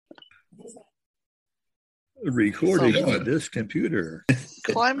Recording So- on this computer.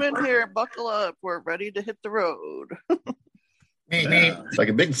 Climb in here and buckle up. We're ready to hit the road. It's like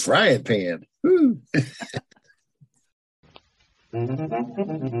a big frying pan. Woo. You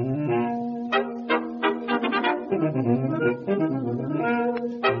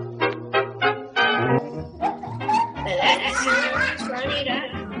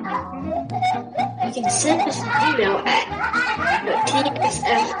can send us an email at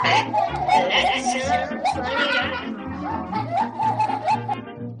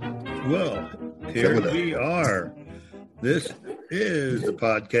tsf@thatsoundsfunny.com. Well, here we are. This is the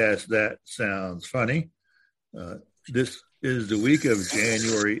podcast That Sounds Funny. This is the week of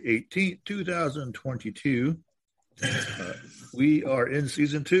January 18th, 2022. We are in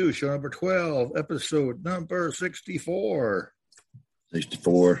season 2, show number 12, episode number 64.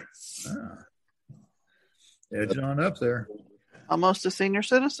 64. Edging on up there. Almost a senior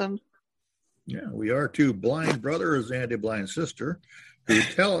citizen. Yeah, we are two blind brothers and a blind sister who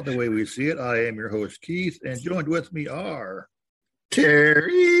tell it the way we see it. I am your host, Keith, and joined with me are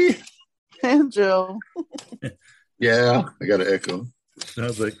Terry. And Jill. Yeah, I got an echo.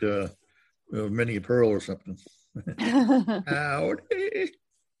 Sounds like Minnie Pearl or something. Howdy.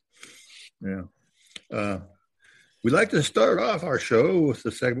 Yeah. We like to start off our show with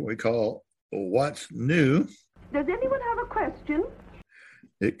the segment we call What's New? Does anyone have a question?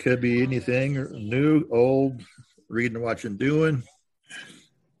 It could be anything new, old, reading, watching, doing.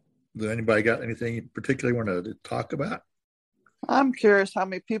 Does anybody got anything you particularly want to talk about? I'm curious how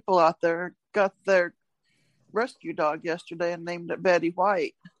many people out there got their rescue dog yesterday and named it Betty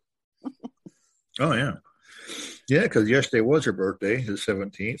White. Oh, yeah. Yeah, because yesterday was her birthday, the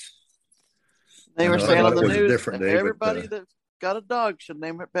 17th. They were saying on the was a news different that day, everybody but, that's got a dog should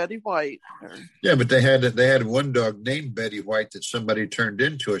name it Betty White. Yeah, but they had one dog named Betty White that somebody turned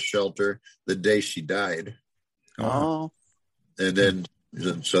into a shelter the day she died. Oh. And then,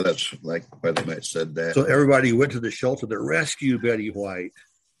 so that's like why they might have said that. So everybody went to the shelter to rescue Betty White.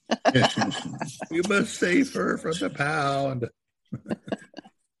 You must save her from the pound.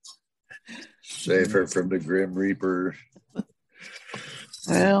 Save her from the Grim Reaper.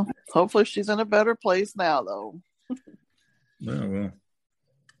 Well, hopefully she's in a better place now, though. Well,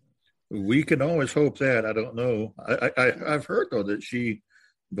 we can always hope that. I don't know. I've heard, though, that she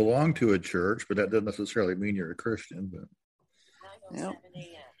belonged to a church, but that doesn't necessarily mean you're a Christian. But, yep.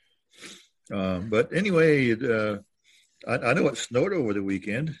 But anyway, I know it snowed over the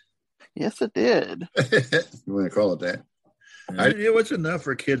weekend. Yes, it did. You want to call it that? It was enough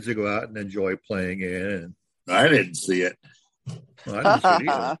for kids to go out and enjoy playing in. I didn't see it. Well, I didn't see it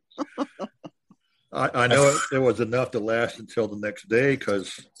either. I know it was enough to last until the next day,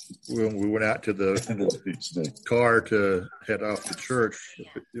 because when we went out to the car to head off to church,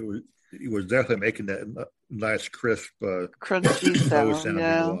 it was definitely making that nice, crisp, crunchy sound.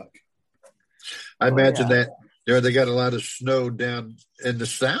 Yeah. I imagine that they got a lot of snow down in the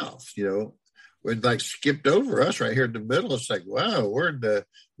south, when like skipped over us right here in the middle. It's like, wow, we're in the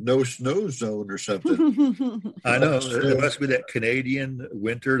no snow zone or something. I know it must be that Canadian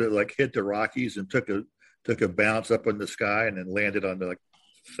winter that like hit the Rockies and took a bounce up in the sky and then landed on the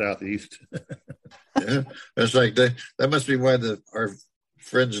southeast. Yeah, it's like that must be why our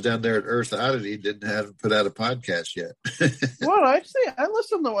friends down there at Earth Oddity didn't have put out a podcast yet. Well, I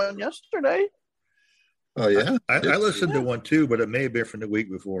listened to one yesterday. Oh yeah, I listened to one too, but it may have been from the week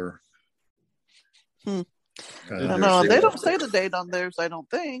before. No, they don't say the date on theirs, I don't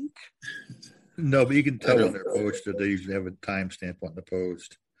think. No, but you can tell when they're posted. They usually have a timestamp on the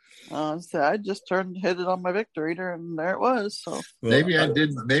post. So I just hit it on my Victor reader, and there it was. So maybe I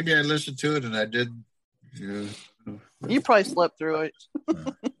didn't. Maybe I listened to it and I didn't. You probably slept through it.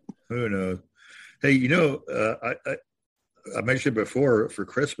 Who knows? Hey, I mentioned before, for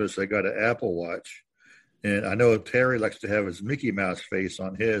Christmas I got an Apple Watch, and I know Terry likes to have his Mickey Mouse face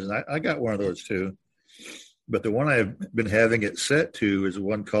on his, and I got one of those too. But the one I've been having it set to is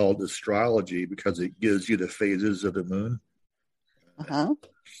one called Astrology, because it gives you the phases of the moon. Uh-huh.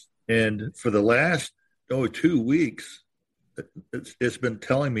 And for the last 2 weeks, it's been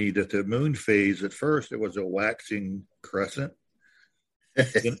telling me that the moon phase, at first it was a waxing crescent,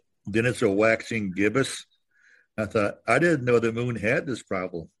 then it's a waxing gibbous. I thought, I didn't know the moon had this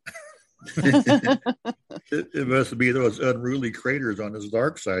problem. It must be those unruly craters on its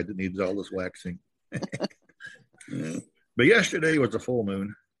dark side that needs all this waxing. But yesterday was a full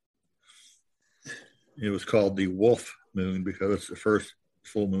moon. It was called the Wolf Moon because it's the first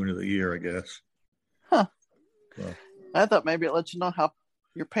full moon of the year, I guess. Huh. Well, I thought maybe it let you know how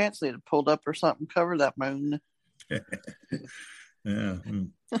your pants needed pulled up or something, cover that moon. Yeah.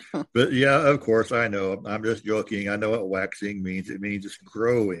 But yeah, of course, I know. I'm just joking. I know what waxing means. It means it's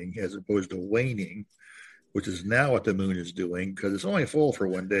growing as opposed to waning, which is now what the moon is doing because it's only full for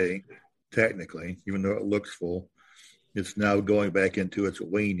one day, technically, even though it looks full. It's now going back into its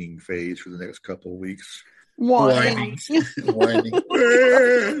waning phase for the next couple of weeks. Whining. Whining.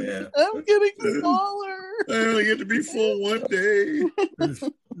 Yeah. I'm getting smaller. I only get to be full one day.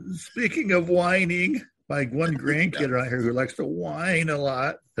 Speaking of whining, my one grandkid right here who likes to whine a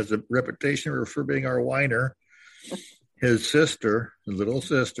lot has a reputation for being our whiner. His sister, his little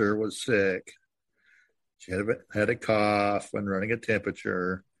sister, was sick. She had a cough and running a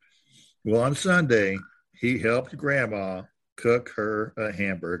temperature. Well, on Sunday, he helped Grandma cook her a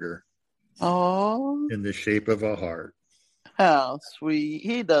hamburger Oh, in the shape of a heart. how sweet.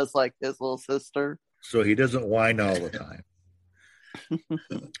 He does like his little sister. So he doesn't whine all the time.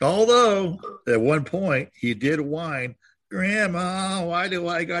 Although, at one point, he did whine, Grandma, why do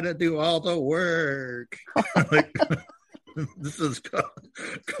I got to do all the work? Like, this is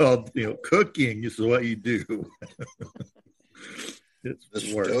called cooking is what you do.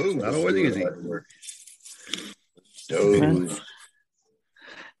 It's work. It's not always easy. Stove.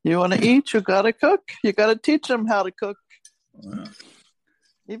 You want to eat, you got to cook. You got to teach them how to cook. Wow.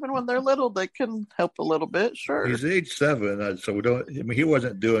 Even when they're little, they can help a little bit, sure. He's age 7, so we don't. I mean, he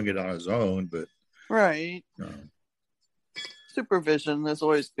wasn't doing it on his own, but Right. Supervision is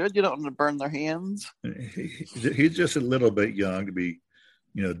always good. You don't want to burn their hands. he's just a little bit young to be,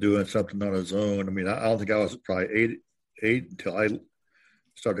 doing something on his own. I mean, I don't think I was probably eight until I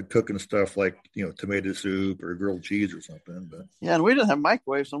started cooking stuff like tomato soup or grilled cheese or something. But Yeah, and we didn't have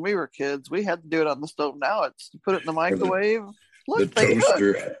microwaves when we were kids. We had to do it on the stove. Now it's you put it in the microwave. Look, The they cook.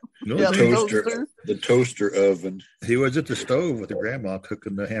 toaster. Yeah, The toaster oven. he was at the stove with the grandma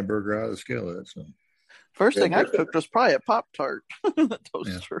cooking the hamburger out of the skillet. So First thing I cooked was probably a Pop-Tart. The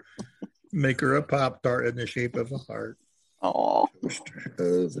toaster. make her a Pop-Tart in the shape of a heart. Oh,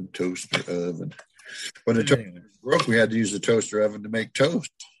 Toaster oven. When the toaster broke, we had to use the toaster oven to make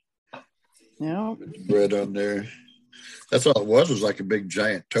toast. yeah. Bread on there. That's all it was like a big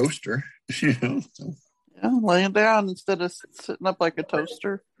giant toaster. Yeah, laying down instead of sitting up like a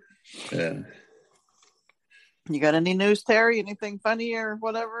toaster. Yeah. You got any news, Terry? Anything funny or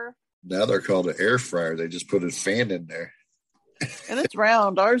whatever? Now they're called an air fryer. They just put a fan in there. And it's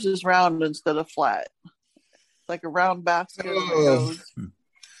round. Ours is round instead of flat. It's like a round basket. And it Oh. goes.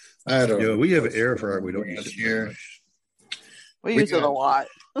 I don't know. We have an air fryer. We don't use it here. We use it a lot.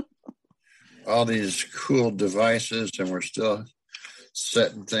 All these cool devices, and we're still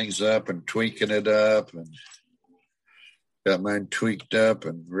setting things up and tweaking it up, and got mine tweaked up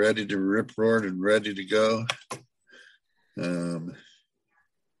and ready to rip roared and ready to go.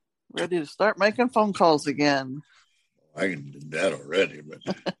 Ready to start making phone calls again. I can do that already, but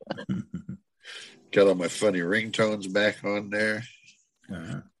got all my funny ringtones back on there.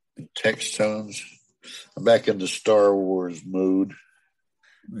 Uh-huh. Text tones. I'm back in the Star Wars mood.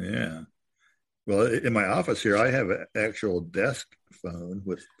 Yeah. Well, in my office here, I have an actual desk phone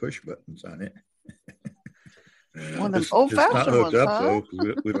with push buttons on it. One of them It's old-fashioned not hooked ones, up, huh? though,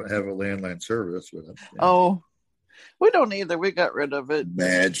 'cause we don't have a landline service with it. Yeah. Oh, we don't either. We got rid of it.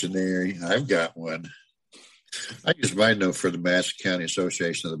 Imaginary. I've got one. I use mine, though, for the Madison County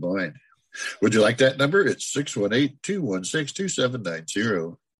Association of the Blind. Would you like that number? It's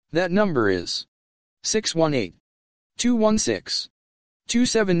 618-216-2790. That number is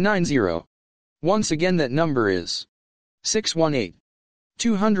 618-216-2790. Once again, that number is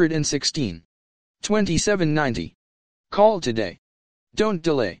 618-216-2790. Call today. Don't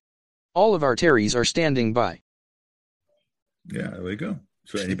delay. All of our Terrys are standing by. Yeah, there we go.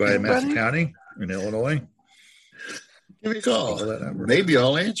 So anybody in Madison County in Illinois? Give me a call. Call that number. Maybe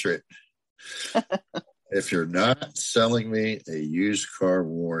I'll answer it. If you're not selling me a used car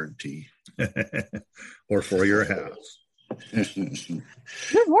warranty. Or for your house.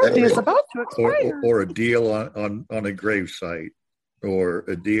 Your warranty is about to expire. Or a deal on a grave site. Or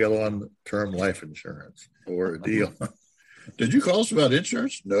a deal on term life insurance. Or a deal. Did you call us about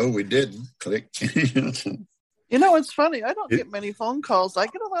insurance? No, we didn't. Click. You know, it's funny. I don't get many phone calls. I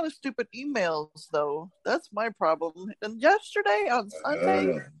get a lot of stupid emails, though. That's my problem. And yesterday on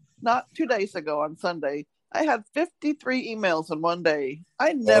Sunday, not 2 days ago on Sunday, I had 53 emails in one day.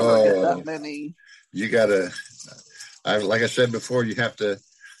 I never get that many. You gotta. Like I said before, you have to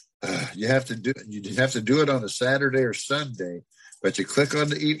do it on a Saturday or Sunday. But you click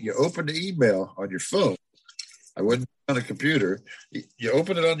on you open the email on your phone. I wouldn't on a computer. You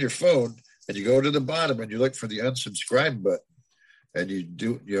open it on your phone. And you go to the bottom and you look for the unsubscribe button, and you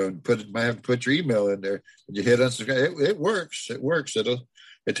do, might have to put your email in there, and you hit unsubscribe. It works. It works.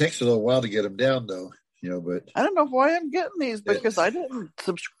 It takes a little while to get them down, though. But I don't know why I'm getting these because I didn't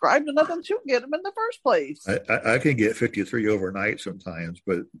subscribe to nothing to get them in the first place. I can get 53 overnight sometimes,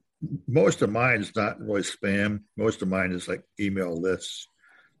 but most of mine is not really spam. Most of mine is like email lists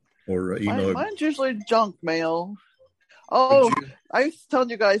or email. Mine's usually junk mail. Oh, I was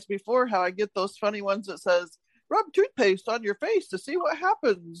telling you guys before how I get those funny ones that says, rub toothpaste on your face to see what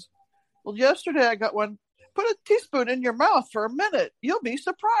happens. Well, yesterday I got one, put a teaspoon in your mouth for a minute. You'll be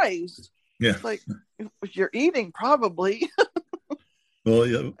surprised. Yeah. Like, you're eating, probably. Well,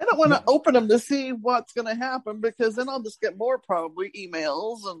 yeah. I don't want to open them to see what's going to happen because then I'll just get more probably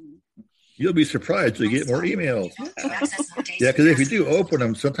emails. And you'll be surprised to get more emails. Yeah, because if you do open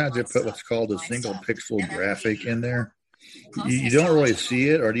them, sometimes they put what's called a single pixel graphic in there. You don't really see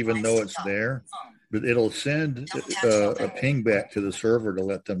it or even know it's there, but it'll send a ping back to the server to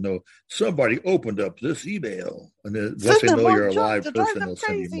let them know somebody opened up this email. And then once they know you're a live person, they'll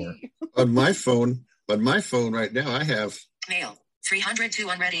send you more. On my phone right now, I have mail 302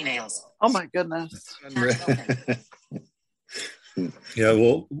 unread emails. Oh my goodness. Yeah,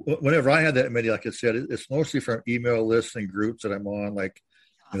 well, whenever I had that many, like I said, it's mostly from email lists and groups that I'm on, like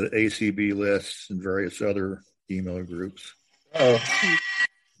the ACB lists and various other email groups.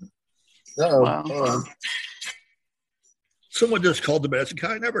 Wow. Someone just called the medicine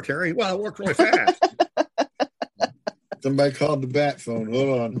kind number, Terry. Wow, it worked really fast. Somebody called the bat phone.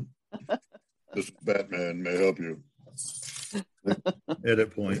 Hold on. This Batman may help you.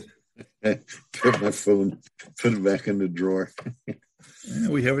 Edit point. Put my phone, put it back in the drawer. Yeah,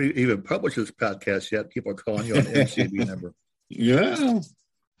 we haven't even published this podcast yet. People are calling you on the MCB number. Yeah.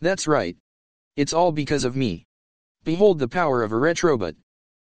 That's right. It's all because of me. Behold the power of a retrobot.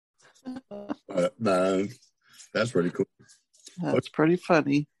 Nah, that's pretty cool. That's pretty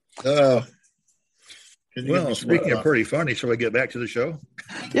funny. Well, speaking of pretty funny, shall we get back to the show?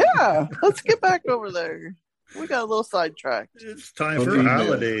 Yeah, let's get back over there. We got a little sidetracked. It's time for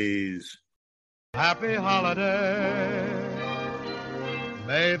holidays. Happy holiday.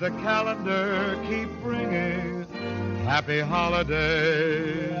 May the calendar keep bringing happy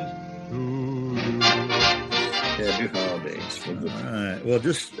holidays to you. Happy holidays. All right. Well,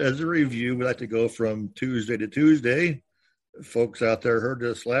 just as a review, we like to go from Tuesday to Tuesday. Folks out there heard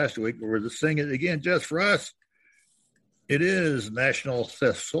this last week. We're just singing it again just for us. It is National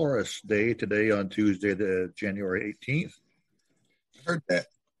Thesaurus Day today on Tuesday, the January 18th. Heard that.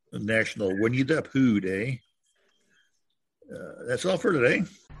 National Winnie the Pooh Day. That's all for today.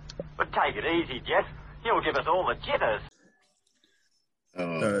 But take it easy, Jeff. You'll give us all the jitters.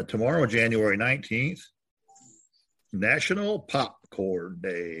 Tomorrow, January 19th, National Popcorn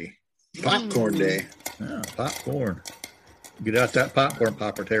Day. Popcorn Day. Yeah, popcorn. Get out that popcorn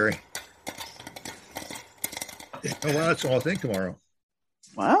popper, Terry. Oh, well, that's all I think tomorrow.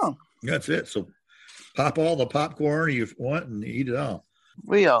 Wow. That's it. So pop all the popcorn you want and eat it all.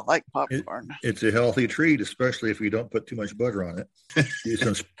 We all like popcorn. It's a healthy treat, especially if you don't put too much butter on it. Use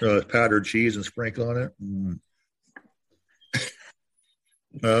some powdered cheese and sprinkle on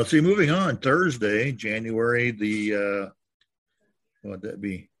it. See, moving on. Thursday, January the, what'd that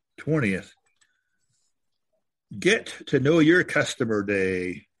be? 20th. Get to know your customer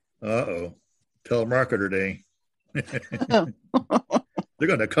day. Telemarketer day. They're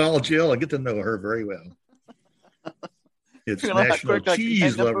going to call Jill and get to know her very well. It's National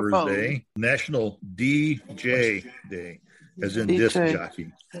Cheese Lovers Day, National DJ Day, as in disc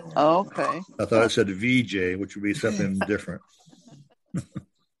jockey. Oh, okay. I thought it said VJ, which would be something different. And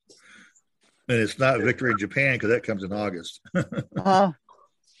it's not Victory in Japan because that comes in August. But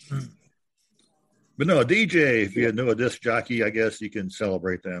no, a DJ, if you know a disc jockey, I guess you can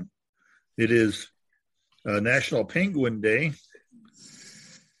celebrate them. It is National Penguin Day.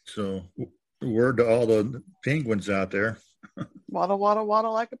 So word to all the penguins out there. Waddle, waddle,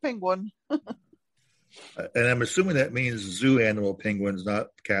 waddle like a penguin. And I'm assuming that means zoo animal penguins, not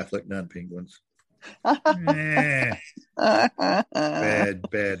Catholic nun penguins. Bad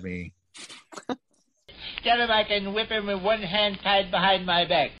me. Tell him I can whip him with one hand tied behind my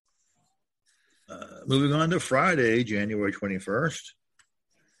back. Moving on to Friday, January 21st.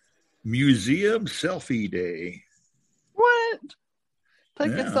 Museum Selfie Day. What?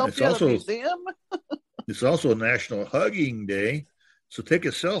 Take a selfie at a museum? It's also National Hugging Day. So take a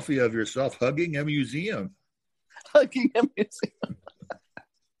selfie of yourself hugging a museum. Hugging a museum.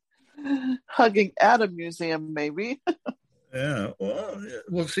 Hugging at a museum, maybe. Yeah.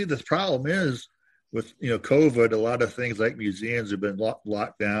 Well, see, the problem is with, COVID, a lot of things like museums have been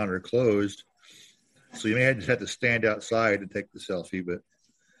locked down or closed. So you may just have to stand outside and take the selfie. But,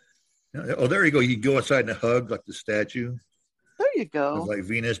 there you go. You can go outside and hug like the statue. There you go. It's like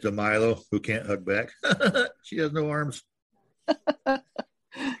Venus de Milo, who can't hug back. She has no arms.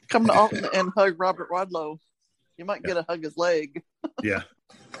 Come to Alton and hug Robert Wadlow. You might get a hug his leg. Yeah.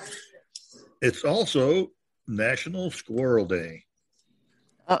 It's also National Squirrel Day.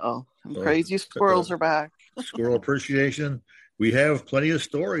 Uh-oh. Crazy squirrels are back. Squirrel appreciation. We have plenty of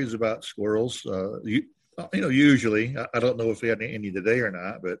stories about squirrels. Usually, I don't know if we had any today or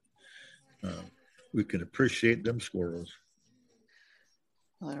not, but we can appreciate them squirrels.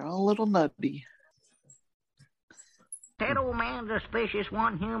 They're all a little nutty. That old man's the suspicious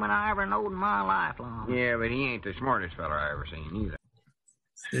one human I ever knowed in my life long. Yeah, but he ain't the smartest fella I ever seen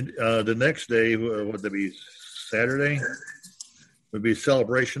either. The next day, would that be Saturday? Would be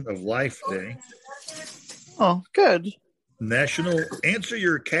Celebration of Life Day. Oh, good. National Answer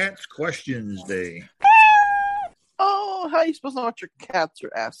Your Cat's Questions Day. Oh, how are you supposed to know what your cats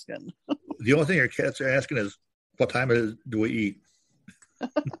are asking? The only thing your cats are asking is, what time do we eat?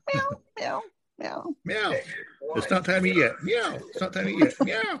 Meow, meow, meow. Meow. It's not time to eat yet. Meow. It's not time to eat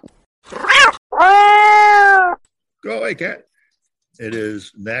yet. Meow. Go away, cat. It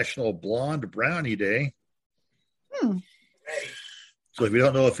is National Blonde Brownie Day. So if you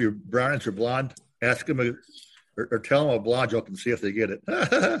don't know if your brownies are blonde, ask them or tell them a blonde joke and see if they get it.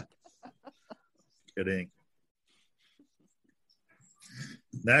 Kidding.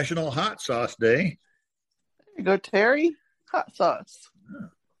 National Hot Sauce Day. There you go, Terry. Hot sauce.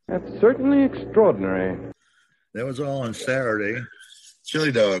 That's certainly extraordinary. That was all on Saturday.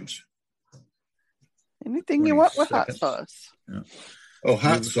 Chili dogs. Anything you want with hot sauce. Yeah. Oh,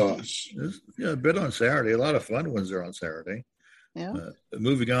 hot sauce. A bit on Saturday. A lot of fun ones are on Saturday. Yeah.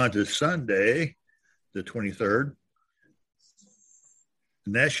 Moving on to Sunday, the 23rd.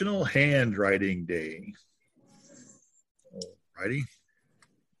 National Handwriting Day. Alrighty.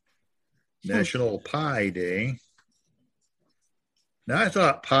 National Pie Day. Now I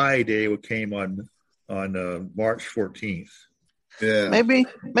thought Pie Day came on March 14th. Yeah. Maybe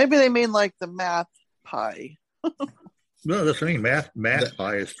they mean like the math pie. No, that's what I mean. Math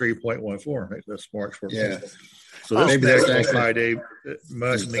pie is 3.14. That's March 14th. Yeah. So this maybe National that's Pie Day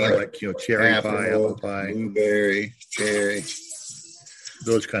must mean like cherry pie, apple pie, blueberry, cherry,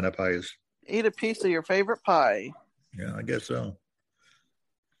 those kind of pies. Eat a piece of your favorite pie. Yeah, I guess so.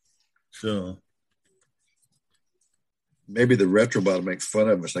 So maybe the retrobot will make fun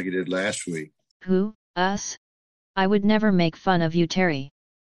of us like he did last week. Who? Us? I would never make fun of you, Terry.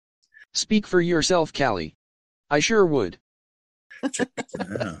 Speak for yourself, Callie. I sure would.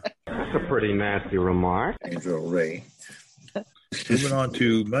 Yeah. That's a pretty nasty remark. Angel Ray. Moving on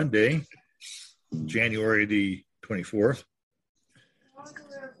to Monday, January the 24th.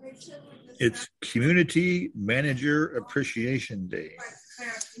 It's Community Manager Appreciation Day.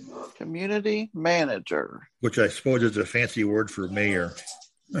 Community manager. Which I suppose is a fancy word for mayor.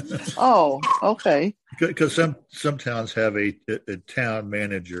 Oh, okay. Because some towns have a town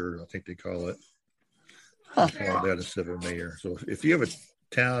manager, I think they call it. Call that instead of a mayor. So if you have a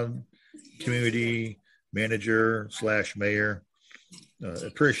town community manager / mayor,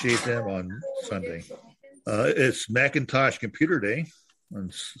 appreciate them on Sunday. It's Macintosh Computer Day on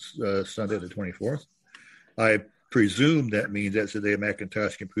Sunday the 24th. I presume that means that's the day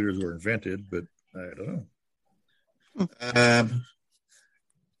Macintosh computers were invented, but I don't know.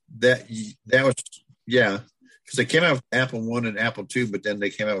 That was, yeah, because they came out with Apple I and Apple II, but then they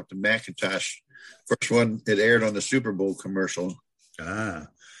came out with the Macintosh. First one, it aired on the Super Bowl commercial. Maybe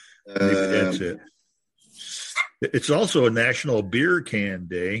that's it. It's also a National Beer Can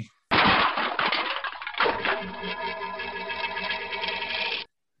Day.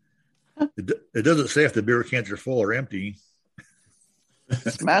 It doesn't say if the beer cans are full or empty.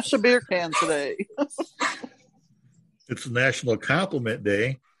 Smash a beer can today. It's National Compliment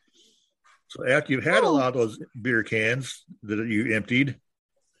Day. So after you've had a lot of those beer cans that you emptied,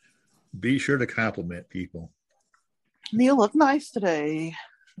 be sure to compliment people. You look nice today.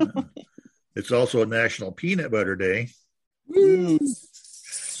 It's also a National Peanut Butter Day.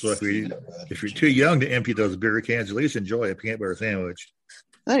 So if you're too young to empty those beer cans, at least enjoy a peanut butter sandwich.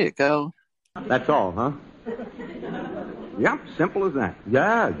 There you go. That's all, huh? Yep, simple as that.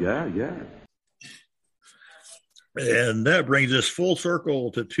 Yeah. And that brings us full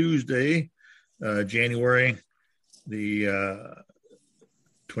circle to Tuesday, January the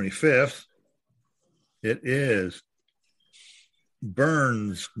 25th. It is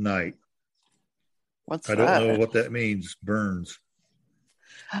Burns Night. What's I that? don't know what that means, Burns.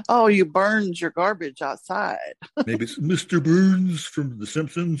 Oh, you burned your garbage outside. Maybe it's Mr. Burns from The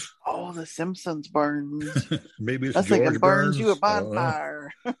Simpsons. Oh, The Simpsons Burns. Maybe it's That's George like it burns you a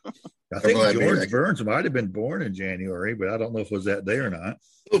bonfire. I think George Burns might have been born in January, but I don't know if it was that day or not.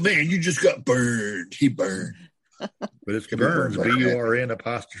 Oh, man, you just got burned. He burned. But it's Burns,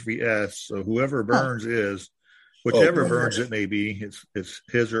 B-U-R-N_S. So whoever Burns is, whichever Burns it may be, it's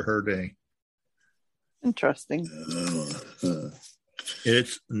his or her day. Interesting.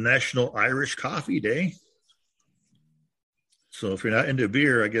 It's National Irish Coffee Day. So if you're not into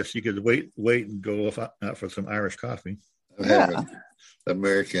beer, I guess you could wait and go out for some Irish coffee. I'm having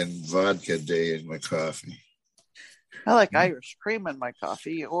American Vodka Day in my coffee. I like Irish cream in my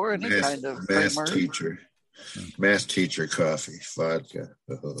coffee or any kind of creamer. Math teacher coffee, vodka.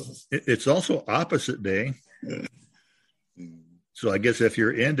 It's also Opposite Day. So I guess if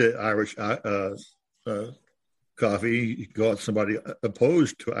you're into Irish coffee, you go out with somebody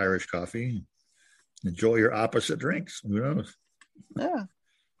opposed to Irish coffee. Enjoy your opposite drinks. Who knows? Yeah.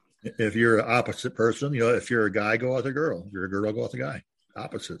 If you're an opposite person, if you're a guy, go out with a girl. If you're a girl, go out with a guy.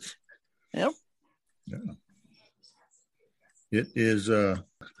 Opposites. Yep. Yeah. It is,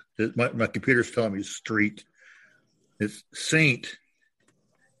 my computer's telling me street. It's St.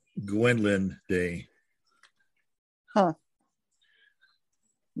 Gwendolyn Day. Huh.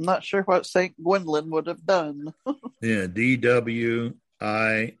 I'm not sure what St. Gwendolyn would have done. Yeah, DWINWEN''S.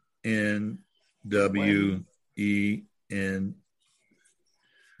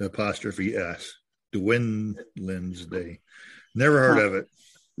 Gwendolyn's Day. Never heard of it.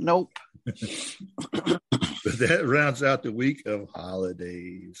 Nope. But that rounds out the week of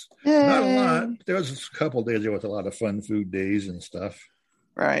holidays. Yay. Not a lot. There was a couple of days there with a lot of fun food days and stuff.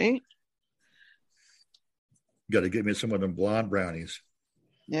 Right. Got to get me some of them blonde brownies.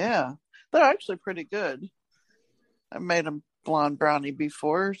 Yeah. They're actually pretty good. I made a blonde brownie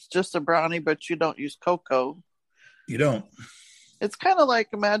before. It's just a brownie, but you don't use cocoa. You don't? It's kind of like,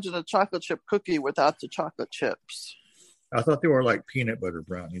 imagine a chocolate chip cookie without the chocolate chips. I thought they were like peanut butter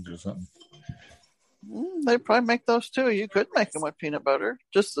brownies or something. They probably make those too. You could make them with peanut butter,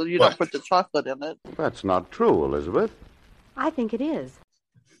 just so you don't put the chocolate in it. That's not true, Elizabeth. I think it is.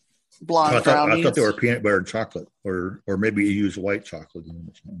 Blonde brownies. I thought they were peanut butter and chocolate, or maybe you use white chocolate in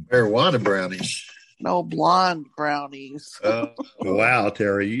them. Marijuana brownies. No, blonde brownies. Wow,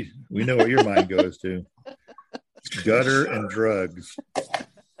 Terry, we know what your mind goes to. Gutter and drugs.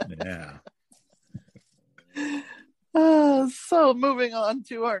 Yeah. So moving on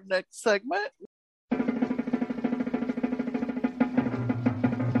to our next segment.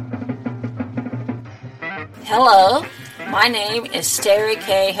 Hello, my name is Terry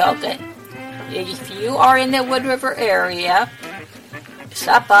K. Hilton. If you are in the Wood River area,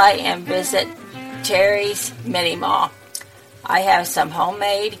 stop by and visit Terry's Mini Mall. I have some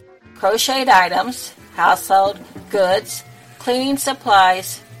homemade crocheted items, household goods, cleaning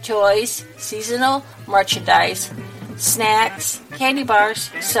supplies, toys, seasonal merchandise, snacks, candy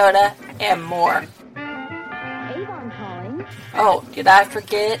bars, soda, and more. Avon calling. Oh, did I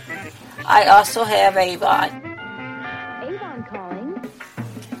forget? I also have Avon. Avon calling.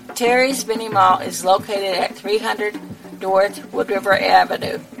 Terry's Mini Mall is located at 300 North Wood River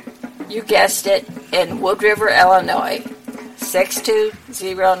Avenue. You guessed it, in Wood River, Illinois,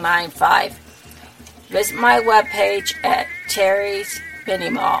 62095. Visit my webpage at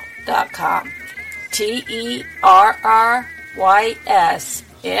terrysminimall.com.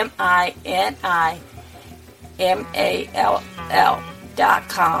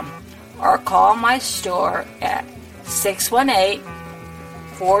 TerrysMinimall.com. Or call my store at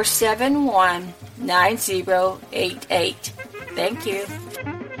 618-471-9088. Thank you.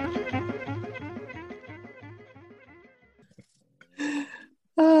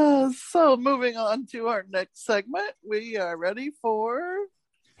 So moving on to our next segment, we are ready for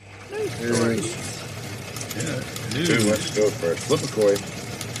news stories. Yeah, news. Let's go first. Flip a coin.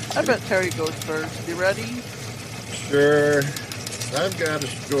 I bet Terry goes first. You ready? Sure. I've got a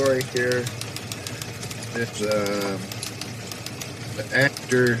story here. It's the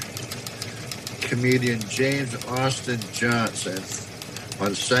actor, comedian James Austin Johnson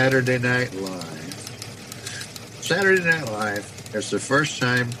on Saturday Night Live. Saturday Night Live, it's the first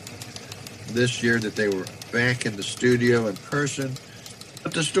time this year that they were back in the studio in person.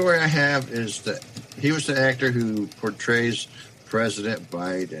 But the story I have is that he was the actor who portrays President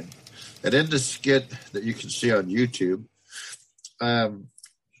Biden. And in the skit that you can see on YouTube, on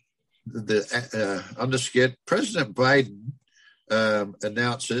the skit, President Biden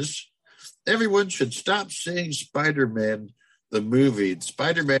announces everyone should stop seeing Spider-Man, the movie.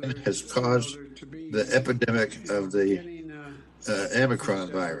 Spider-Man has caused the epidemic of the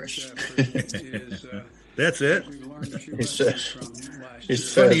Omicron virus. That's it. He says,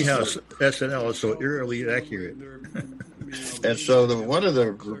 it's funny how SNL is so eerily accurate. And so one of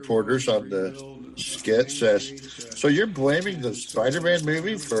the reporters on the skit says, so you're blaming the Spider-Man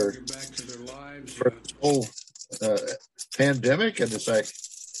movie for the whole pandemic? And it's like,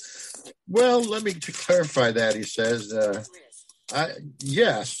 well, let me clarify that, he says.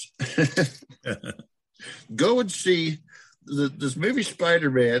 Yes. Go and see this movie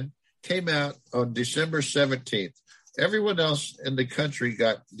Spider-Man came out on December 17th. Everyone else in the country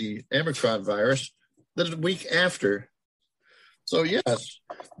got the Omicron virus the week after. So, yes,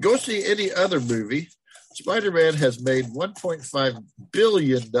 go see any other movie. Spider-Man has made $1.5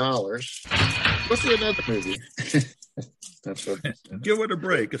 billion. Go see another movie. That's what. Give it a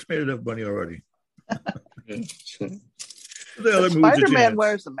break. It's made enough money already. Spider-Man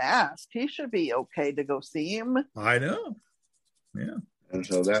wears a mask. He should be okay to go see him. I know. Yeah. And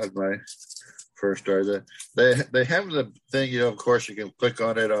so that was my first story. They have the thing, of course, you can click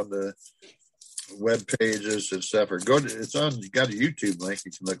on it on the web pages and stuff, or it's on, you got a YouTube link,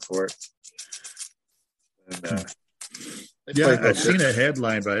 you can look for it. And, yeah, I've seen a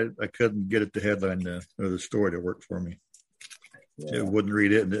headline, but I couldn't get it, the headline or the story to work for me. Yeah. It wouldn't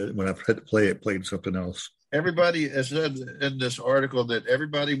read it, and when I had to play it, played something else. Everybody has said in this article that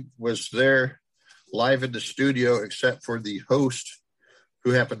everybody was there live in the studio except for the host,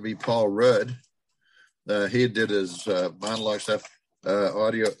 who happened to be Paul Rudd. He did his monologue stuff,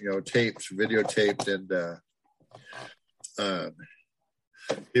 audio, tapes, videotaped, and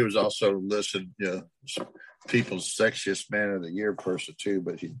he was also listed, People's Sexiest Man of the Year person too.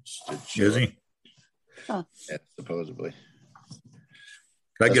 But is he? Huh. Yeah, supposedly.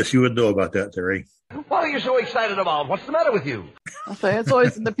 I guess you would know about that, Terry. What are you so excited about? What's the matter with you? I'll say it's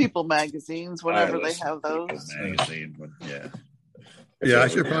always in the People magazines whenever they have those. Magazine, but yeah. Yeah, I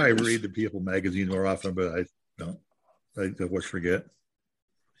should probably read the People magazine more often, but I don't. I always forget.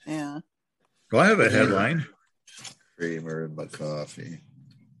 Yeah. Well, I have a headline. Creamer in my coffee.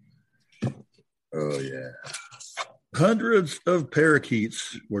 Oh, yeah. Hundreds of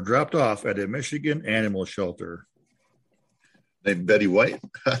parakeets were dropped off at a Michigan animal shelter. Named Betty White?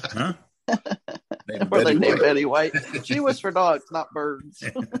 Huh? Named Betty White. She was for dogs, not birds.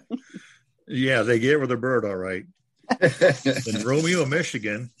 Yeah, they gave her the bird, all right. In Romeo,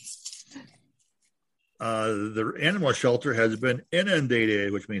 Michigan, the animal shelter has been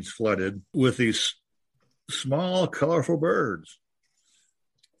inundated, which means flooded, with these small, colorful birds.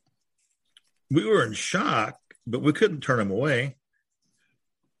 We were in shock, but we couldn't turn them away.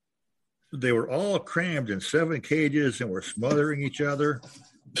 They were all crammed in 7 cages and were smothering each other.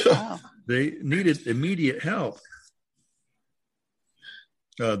 Wow. They needed immediate help.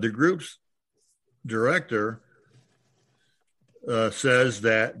 The group's director says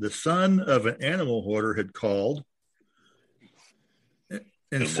that the son of an animal hoarder had called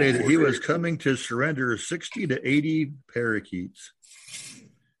and said that he was coming to surrender 60 to 80 parakeets.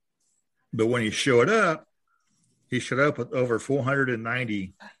 But when he showed up with over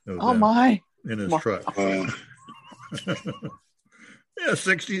 490 of them in his truck. Yeah,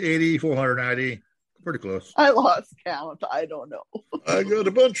 60, 80, 490. Pretty close. I lost count. I don't know. I got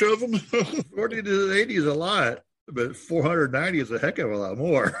a bunch of them. 40 to 80 is a lot, but 490 is a heck of a lot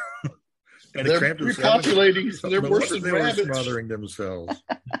more. And they're repopulating. They're worse than rabbits. Smothering themselves.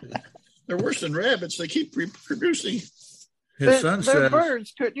 They're worse than rabbits. They keep reproducing. His son they're says,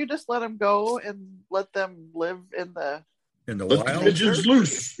 birds. Couldn't you just let them go and let them live in the wild? The pigeons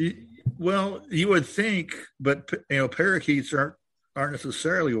loose. Well, you would think, but parakeets aren't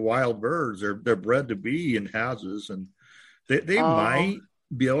necessarily wild birds. They're bred to be in houses, and they might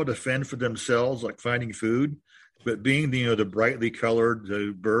be able to fend for themselves, like finding food. But being the brightly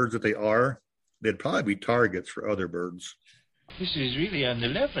colored birds that they are, they'd probably be targets for other birds. This is really on the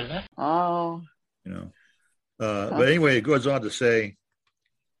level, huh? Oh. But anyway, it goes on to say,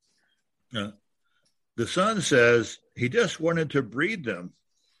 the son says he just wanted to breed them.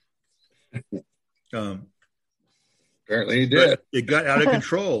 Apparently he did. It got out of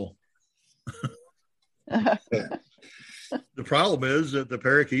control. The problem is that the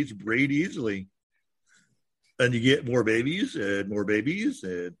parakeets breed easily. And you get more babies and more babies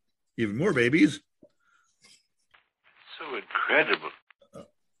and even more babies. So incredible.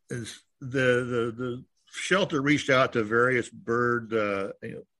 The shelter reached out to various bird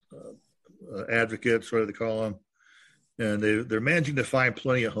advocates, what do they call them? And they're managing to find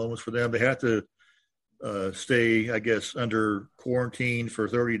plenty of homes for them. They have to stay, I guess, under quarantine for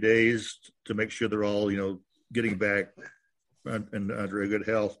 30 days to make sure they're all, getting back and under a good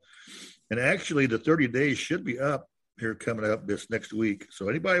health. And actually, the 30 days should be up here coming up this next week. So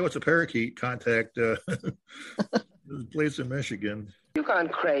anybody wants a parakeet, contact this place in Michigan. You've gone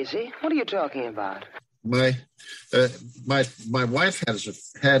crazy. What are you talking about? My wife has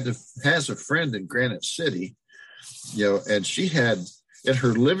a friend in Granite City, and she had in her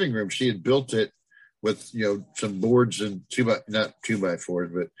living room, she had built it with, some boards and not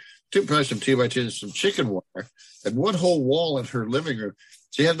 2x4s, but probably some 2x10s, some chicken wire, and one whole wall in her living room.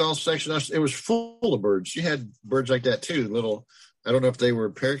 She had it all sectioned off. It was full of birds. She had birds like that too. Little, I don't know if they were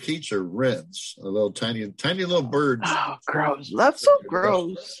parakeets or wrens. Little tiny little birds. Oh, gross! That's so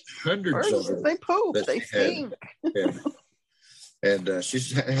gross. Hundreds birds, of them. They poop. They stink. And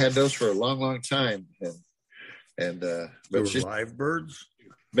she's had those for a long, long time. But there were live birds.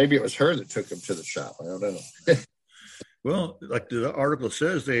 Maybe it was her that took them to the shop. I don't know. Well, like the article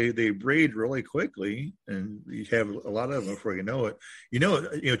says, they breed really quickly, and you have a lot of them before you know it.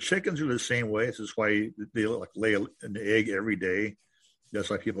 Chickens are the same way. This is why they lay an egg every day.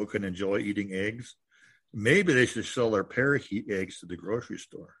 That's why people can enjoy eating eggs. Maybe they should sell their parakeet eggs to the grocery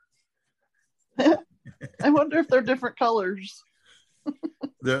store. I wonder if they're different colors.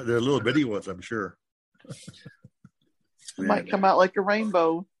 They're little bitty ones, I'm sure. Might come out like a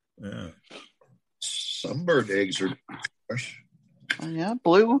rainbow. Yeah. Some bird eggs are, yeah,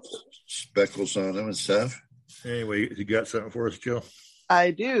 blue speckles on them and stuff. Anyway, you got something for us, Jill?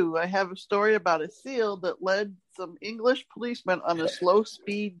 I do. I have a story about a seal that led some English policemen on a slow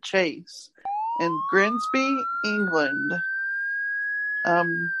speed chase in Grimsby, England.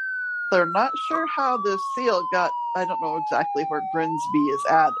 They're not sure how the seal got. I don't know exactly where Grimsby is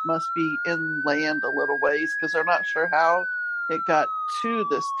at. It must be inland a little ways because they're not sure how it got to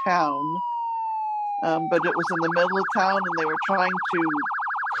this town. But it was in the middle of town, and they were trying to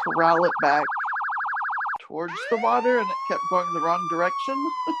corral it back towards the water, and it kept going the wrong direction.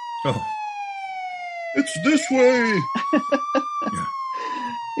 Oh, it's this way.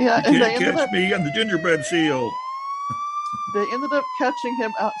 Yeah, you can't catch me. I'm the gingerbread seal. They ended up catching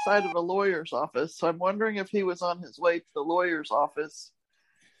him outside of a lawyer's office. So I'm wondering if he was on his way to the lawyer's office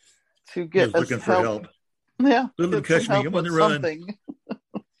to get looking for help. Yeah, let them catch me. I'm on the run. Something.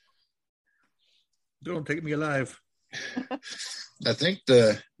 Don't take me alive. I think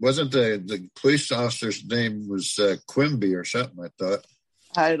wasn't the police officer's name was Quimby or something, I thought.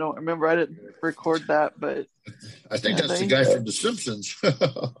 I don't remember. I didn't record that, but I think that's the guy from The Simpsons.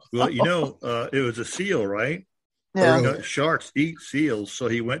 Well, it was a seal, right? Yeah. Sharks eat seals, so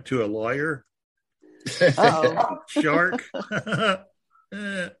he went to a lawyer. Shark.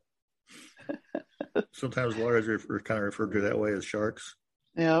 Sometimes lawyers are kind of referred to that way as sharks.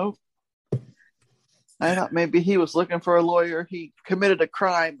 Yeah. I thought maybe he was looking for a lawyer. He committed a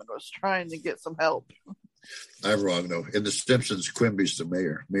crime and was trying to get some help. I'm wrong, though. In The Simpsons, Quimby's the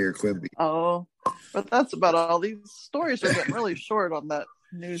mayor, Mayor Quimby. Oh, but that's about all. These stories are getting really short on that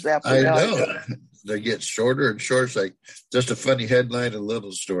news app. I know. They get shorter and shorter. It's like just a funny headline and a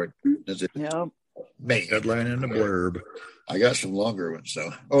little story. Is it? Yeah. Man. Headline and a blurb. I got some longer ones,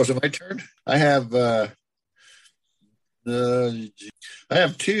 though. Oh, is it my turn? I have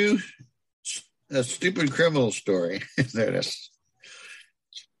two. A stupid criminal story. There it is.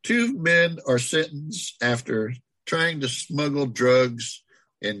 2 men are sentenced after trying to smuggle drugs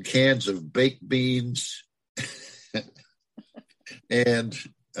in cans of baked beans and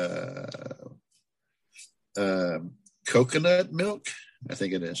coconut milk, I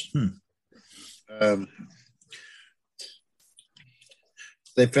think it is.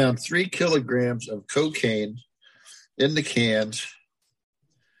 They found 3 kilograms of cocaine in the cans.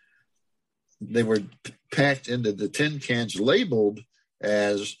 They were packed into the tin cans labeled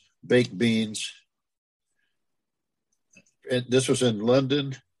as baked beans. And this was in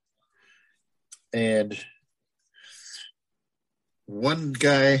London. And one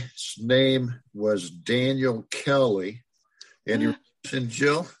guy's name was Daniel Kelly. And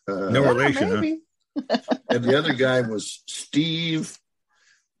Jill? No relation, huh? And the other guy was Steve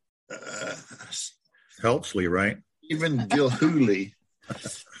Helpsley, right? Stephen Gilhooly.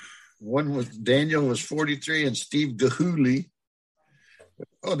 One was Daniel was 43 and Steve Gilhooly.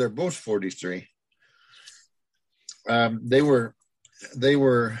 Oh, they're both 43. They were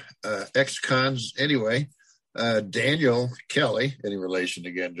ex-cons anyway. Daniel Kelly, any relation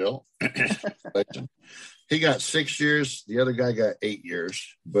again, Joe? He got 6 years. The other guy got 8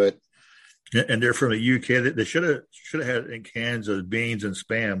 years. But and they're from the UK. They should have had in cans of beans and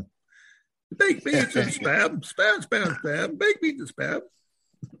spam. Baked beans and spam, spam, baked beans and spam.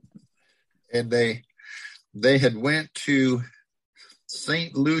 And they had went to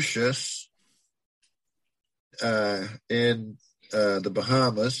St. Lucius in the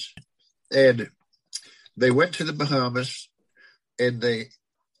Bahamas, and they went to the Bahamas, and they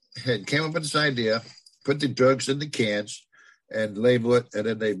came up with this idea, put the drugs in the cans and label it, and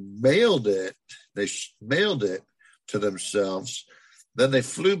then they mailed it. They mailed it to themselves. Then they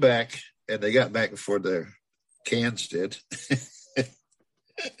flew back, and they got back before their cans did.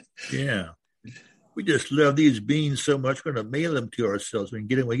 Yeah. We just love these beans so much, we're going to mail them to ourselves when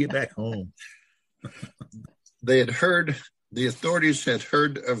we get back home. The authorities had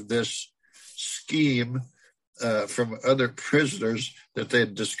heard of this scheme from other prisoners that they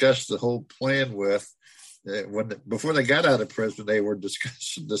had discussed the whole plan with. Before they got out of prison, they were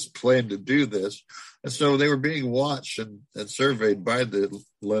discussing this plan to do this. And so they were being watched and surveyed by the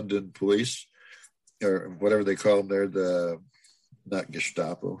London police, or whatever they call them there, not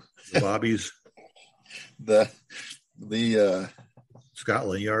Gestapo. The Bobbies. the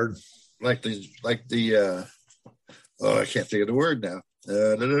Scotland Yard. I can't think of the word now.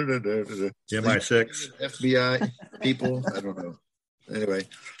 MI6. FBI people. I don't know. Anyway.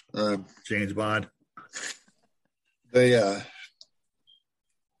 James Bond. I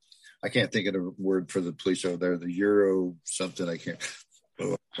can't think of the word for the police over there. The Euro something. I can't.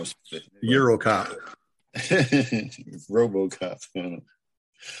 Eurocop. RoboCop.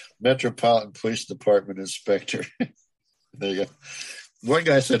 Metropolitan Police Department Inspector. There you go. One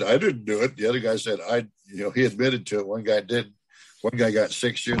guy said, I didn't do it. The other guy said, he admitted to it. One guy didn't. One guy got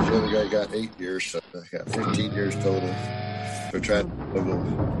 6 years. The other guy got 8 years. So they got 15 years total for trying to smuggle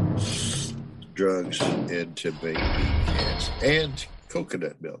drugs into baby cans and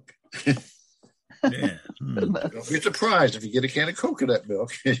coconut milk. Yeah. Don't be surprised if you get a can of coconut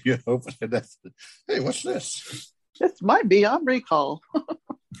milk and you open it up. Hey, what's this? This might be on recall.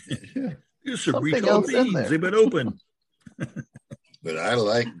 There's some recall beans. They've been opened. But I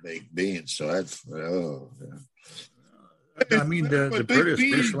like baked beans, so I mean, the British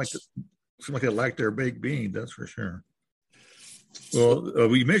seem like they like their baked beans, that's for sure. Well,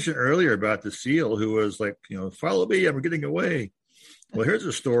 we mentioned earlier about the SEAL who was like, follow me, I'm getting away. Well, here's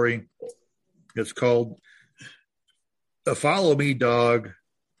a story. It's called A Follow Me Dog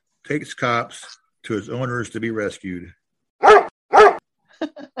Takes Cops to His Owners to Be Rescued.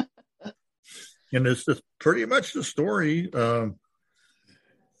 And it's pretty much the story.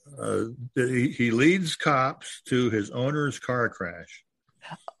 He leads cops to his owner's car crash.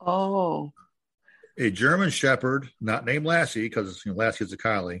 Oh. A German Shepherd, not named Lassie, because Lassie's a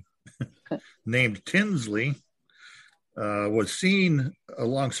collie, named Tinsley, was seen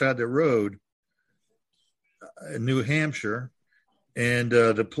alongside the road in New Hampshire. And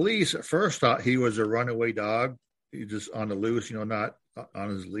the police at first thought he was a runaway dog. He just on the loose, not on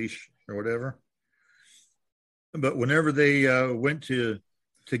his leash or whatever. But whenever they went to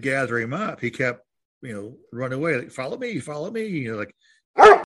gather him up, he kept, run away. Like, follow me.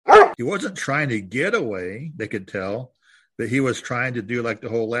 He wasn't trying to get away, they could tell, but he was trying to do like the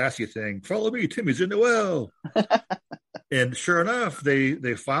whole Lassie thing. Follow me, Timmy's in the well. And sure enough,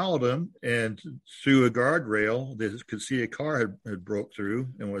 they followed him, and through a guardrail, they could see a car had broke through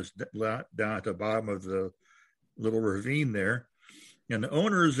and was down at the bottom of the little ravine there. And the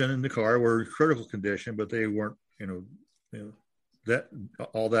owners in the car were in critical condition, but they weren't, that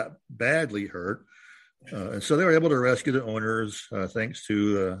all that badly hurt. And so they were able to rescue the owners thanks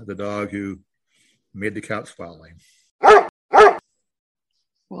to the dog who made the cops follow him.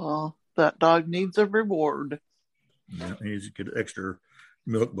 Well, that dog needs a reward. Yeah, he needs to get an extra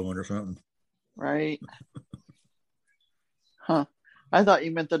milk bone or something. Right. Huh. I thought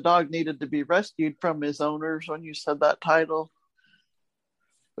you meant the dog needed to be rescued from his owners when you said that title.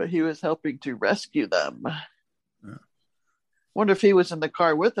 But he was helping to rescue them. Yeah. Wonder if he was in the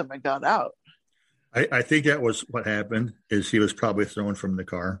car with them and got out. I think that was what happened, is he was probably thrown from the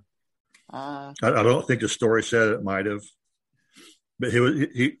car. I don't think the story said it might have. But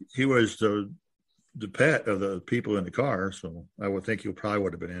he was the pet of the people in the car, so I would think he probably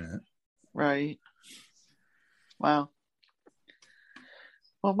would have been in it. Right. Wow.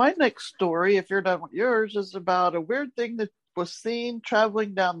 Well, my next story, if you're done with yours, is about a weird thing that was seen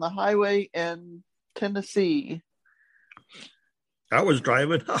traveling down the highway in Tennessee. I was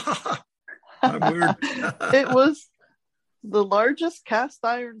driving. I'm weird. It was the largest cast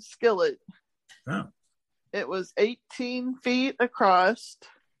iron skillet. Oh. It was 18 feet across,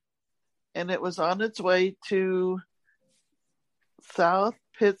 and it was on its way to South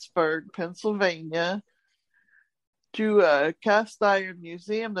Pittsburgh, Pennsylvania, to a cast iron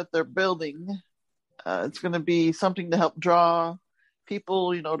museum that they're building. It's going to be something to help draw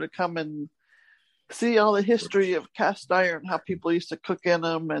people, to come and see all the history of cast iron, how people used to cook in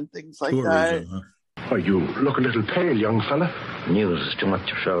them and things like that. Oh, you look a little pale, young fella. News is too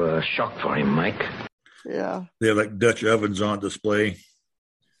much of a shock for him, Mike. Yeah. They have like Dutch ovens on display.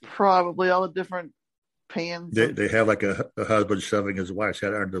 Probably all the different pans. They have like a husband shoving his wife's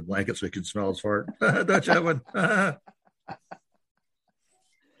head under the blanket so he can smell his fart. Dutch oven.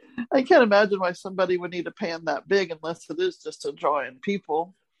 I can't imagine why somebody would need a pan that big unless it is just enjoying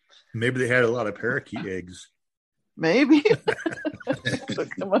people. Maybe they had a lot of parakeet eggs. Maybe. To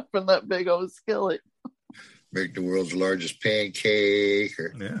come up in that big old skillet. Make the world's largest pancake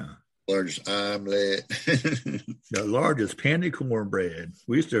or largest omelet. The largest candy cornbread.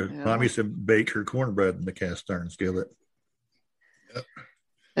 Mom used to bake her cornbread in the cast iron skillet. Yep.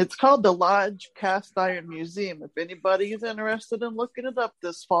 It's called the Lodge Cast Iron Museum. If anybody is interested in looking it up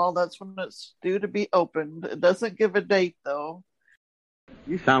this fall, that's when it's due to be opened. It doesn't give a date, though.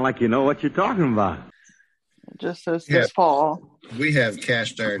 You sound like you know what you're talking about. It just says this fall. We have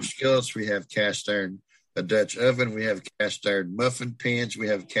cast iron skillets. We have cast iron a Dutch oven. We have cast iron muffin pans. We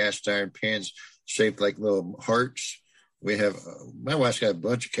have cast iron pans shaped like little hearts. We have, my wife's got a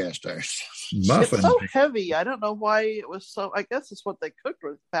bunch of cast irons. Muffin. It's so heavy. I don't know why it was so, I guess it's what they cooked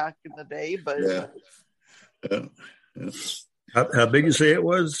with back in the day, but. How big you say it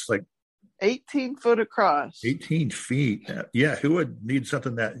was? Like 18 foot across. 18 feet. Yeah. Who would need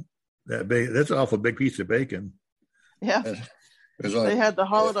something that big? That's an awful big piece of bacon. Yeah. They had to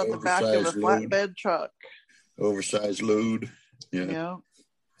haul it on the back of a flatbed truck. Oversized load. Yeah.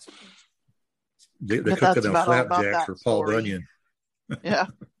 They cook it on flapjack for Paul Bunyan. Yeah.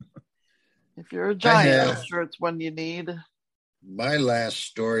 If you're a giant, I'm sure it's one you need. My last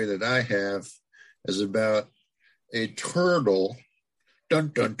story that I have is about a turtle. Dun,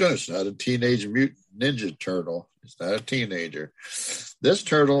 dun, dun. It's not a Teenage Mutant Ninja Turtle. It's not a teenager. This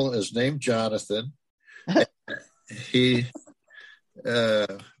turtle is named Jonathan. He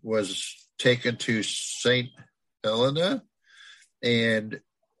was taken to St. Helena, and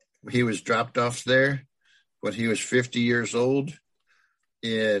he was dropped off there when he was 50 years old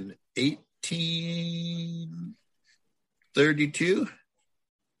in 1832.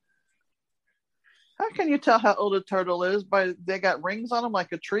 How can you tell how old a turtle is? By they got rings on them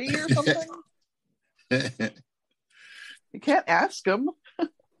like a tree or something? You can't ask them.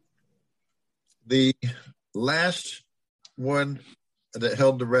 The last one that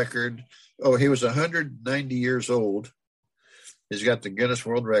held the record, he was 190 years old. He's got the Guinness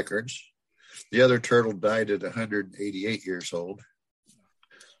World Records. The other turtle died at 188 years old.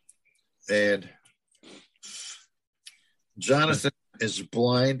 And Jonathan is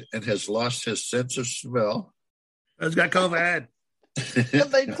blind and has lost his sense of smell. He's got COVID. How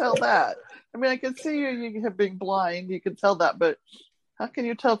they tell that? I mean, I can see you have being blind. You can tell that, but how can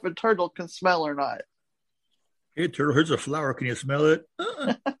you tell if a turtle can smell or not? Hey, turtle, here's a flower. Can you smell it?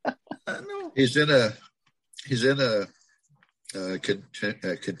 No. He's in a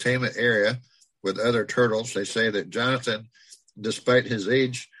containment area with other turtles. They say that Jonathan, despite his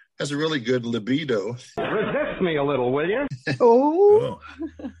age, has a really good libido. Resist me a little, will you? Oh.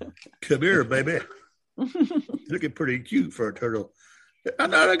 Come here, baby. Looking pretty cute for a turtle.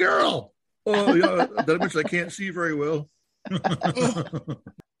 I'm not a girl. Oh, yeah, that much I can't see very well.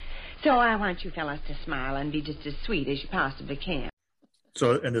 So I want you fellas to smile and be just as sweet as you possibly can.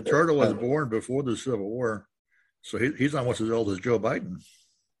 So, and the turtle was born before the Civil War. So he's almost as old as Joe Biden.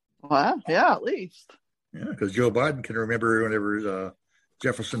 Wow. Yeah, at least. Yeah, because Joe Biden can remember whenever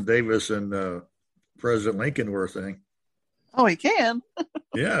Jefferson Davis and President Lincoln were a thing. Oh, he can?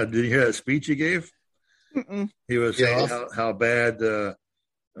 Yeah. Did you hear that speech he gave? Mm-mm. He was saying how bad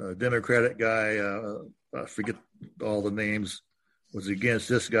Democratic guy, I forget all the names, was against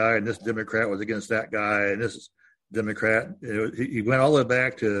this guy, and this Democrat was against that guy, and this Democrat. He went all the way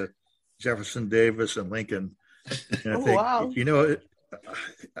back to Jefferson Davis and Lincoln. And I think, wow.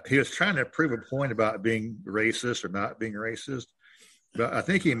 He was trying to prove a point about being racist or not being racist. But I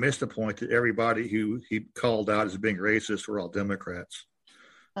think he missed the point that everybody who he called out as being racist were all Democrats.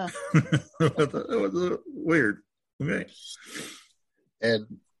 Huh. That was weird. Okay.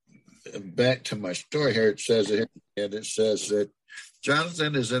 And back to my story here, it says that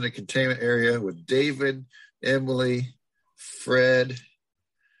Jonathan is in a containment area with David, Emily, Fred,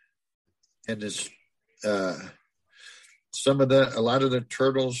 and his a lot of the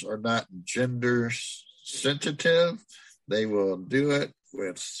turtles are not gender sensitive. They will do it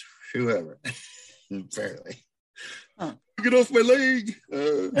with whoever, apparently. Huh. Get off my leg.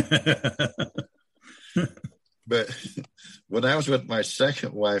 But when I was with my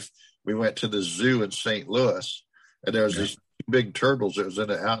second wife, we went to the zoo in St. Louis, and there was these big turtles that was in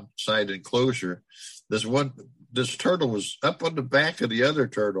an outside enclosure. This turtle was up on the back of the other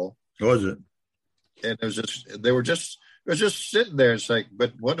turtle. Was it? And they were just was just sitting there. It's like,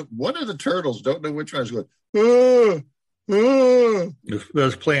 but one of the turtles, don't know which one, is going, oh, oh. It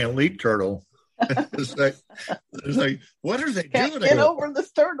was playing Leap Turtle. It's like, what are they Can't doing? get over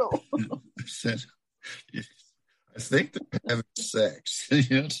this turtle. I think they're having sex.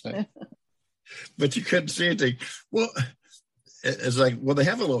 But you couldn't see anything. Well, it's like, well, they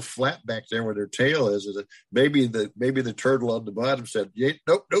have a little flap back there where their tail is. And maybe the turtle on the bottom said, yeah,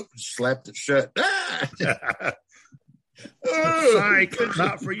 nope, slapped it shut. Ah! Psych,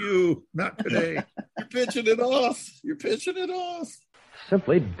 not for you, not today. You're pitching it off.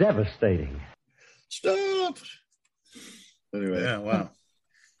 Simply devastating. Stop. Anyway. Yeah, wow.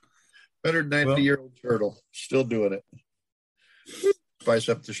 190-year-old turtle, still doing it. Spice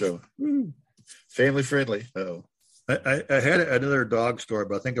up the show. Family friendly. Oh, I had another dog story,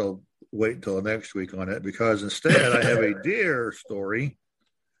 but I think I'll wait until next week on it because instead I have a deer story.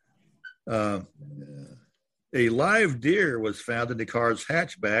 A live deer was found in the car's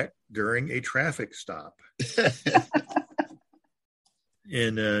hatchback during a traffic stop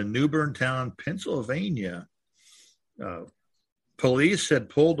in New Berntown, Pennsylvania. Police had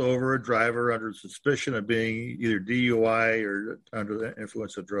pulled over a driver under suspicion of being either DUI or under the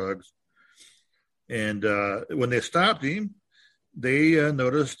influence of drugs. And when they stopped him, they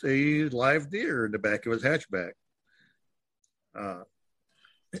noticed a live deer in the back of his hatchback.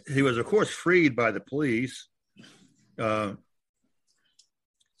 He was, of course, freed by the police. But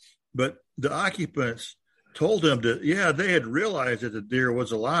the occupants told him that, they had realized that the deer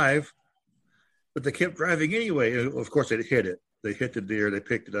was alive, but they kept driving anyway. And of course, they hit it. They hit the deer. They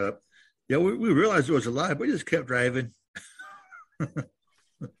picked it up. Yeah, we realized it was alive. We just kept driving,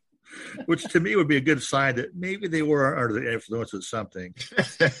 which to me would be a good sign that maybe they were under the influence of something.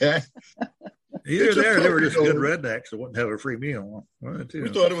 Either there, they were just good rednecks that wouldn't have a free meal. We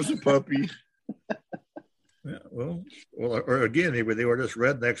thought it was a puppy. Yeah, well, or again, maybe they were just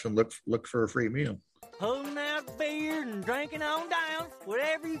rednecks and looked for a free meal. Pulling out the beer and drinking on down.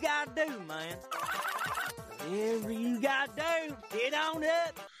 Whatever you got to do, man. Whatever you got to do, get on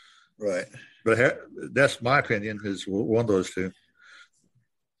up. Right. But that's my opinion, is one of those two.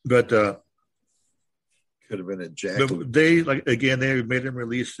 But could have been a jackal. But they made them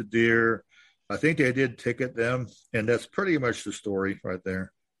release the deer. I think they did ticket them, and that's pretty much the story right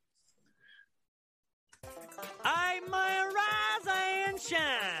there. I may rise and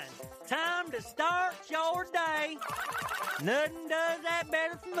shine. Time to start your day. Nothing does that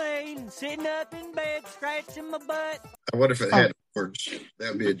better for me than sitting up in bed scratching my butt. I wonder if it had words.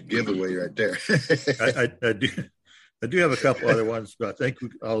 That would be a giveaway right there. I do have a couple other ones, but I think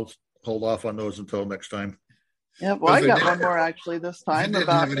I'll hold off on those until next time. Yeah, well, I got one more actually this time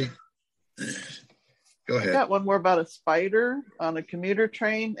about. Go ahead. I got one more about a spider on a commuter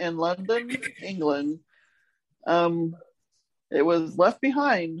train in London, England. It was left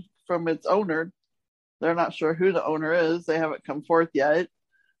behind from its owner. They're not sure who the owner is. They haven't come forth yet.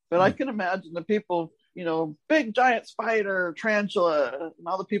 But I can imagine the people, big giant spider, tarantula, and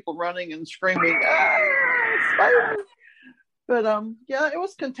all the people running and screaming, spider. But it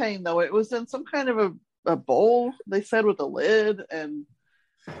was contained though. It was in some kind of a bowl, they said, with a lid, and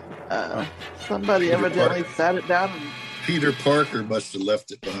somebody evidently sat it down. And Peter Parker must have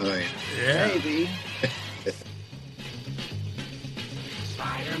left it behind. Yeah. Maybe.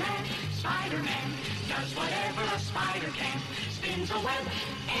 Spider-Man does whatever a spider can. Spins a web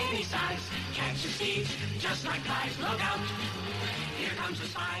any size, catches thieves just like flies. Look out, here comes the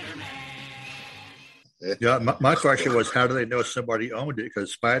Spider-Man. Yeah, my question was, how do they know somebody owned it?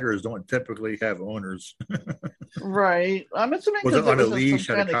 Because spiders don't typically have owners. Right. I'm assuming was it on a leash,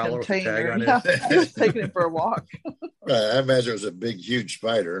 had a collar with a tag on it? Yeah, I was taking it for a walk. I imagine it was a big, huge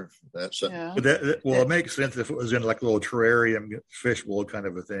spider. That's But it makes sense if it was in like a little terrarium, fish bowl kind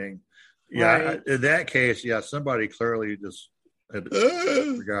of a thing. Yeah, Right. In that case, somebody clearly just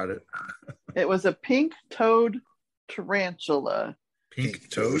forgot it. It was a pink-toed tarantula.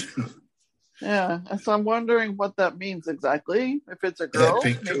 Pink-toed? Yeah, and so I'm wondering what that means exactly. If it's a girl,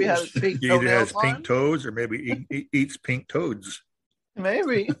 maybe it has pink Either toenails has pink on. toes or maybe eats pink toads.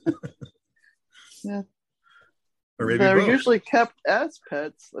 Maybe. Yeah. Or maybe They're both. usually kept as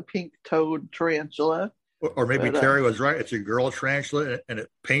pets, the pink-toed tarantula. Or maybe But, Terry was right. It's a girl tarantula and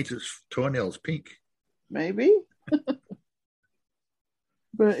it paints its toenails pink. Maybe.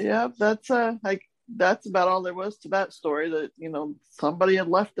 But yeah, that's about all there was to that story. That somebody had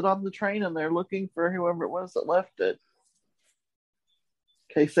left it on the train and they're looking for whoever it was that left it.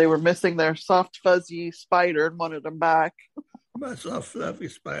 In case they were missing their soft fuzzy spider and wanted them back. My soft fluffy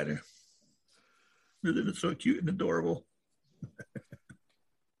spider. Isn't it so cute and adorable?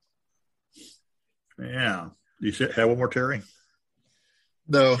 Yeah. You have one more, Terry?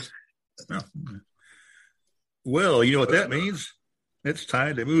 No. Well, you know what that means. It's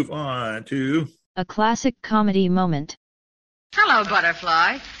time to move on to a classic comedy moment. Hello,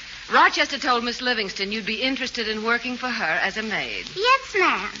 Butterfly. Rochester told Miss Livingston you'd be interested in working for her as a maid. Yes,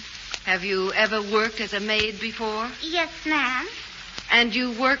 ma'am. Have you ever worked as a maid before? Yes, ma'am. And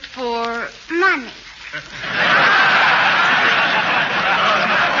you worked for... money.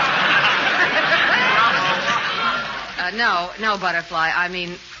 No, Butterfly. I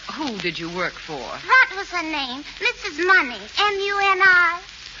mean, who did you work for? That was her name, Mrs. Money, M-U-N-I.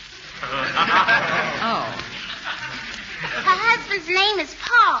 Oh. Her husband's name is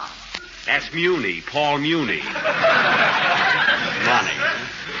Paul. That's Muni, Paul Muni. Money.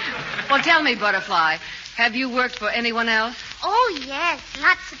 Well, tell me, Butterfly, have you worked for anyone else? Oh, yes,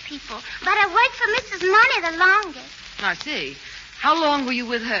 lots of people. But I worked for Mrs. Money the longest. I see. How long were you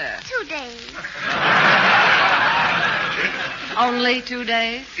with her? 2 days. Only 2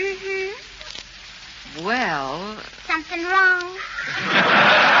 days? Mm-hmm. Well... Something wrong?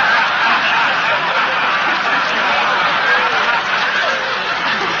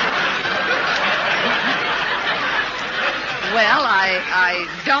 Well, I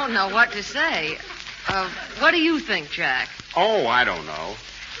don't know what to say. What do you think, Jack? Oh, I don't know.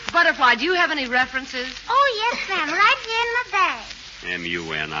 Butterfly, do you have any references? Oh, yes, ma'am, right here in my bag.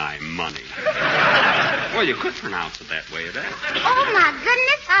 M-U-N-I, money. Well, you could pronounce it that way, Dad. Oh, my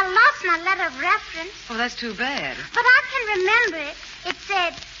goodness, I lost my letter of reference. Oh, that's too bad. But I can remember it. It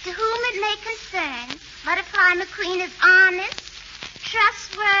said, to whom it may concern, Butterfly McQueen is honest,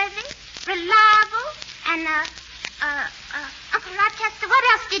 trustworthy, reliable, and, Uncle Rochester, what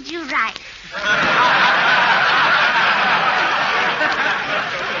else did you write?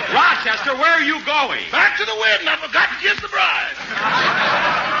 Rochester, where are you going? Back to the wedding. I forgot to kiss the bride.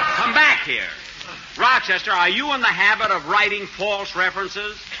 Come back here. Rochester, are you in the habit of writing false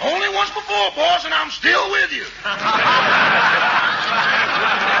references? Only once before, boss, and I'm still with you.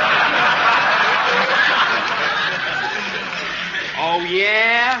 Oh,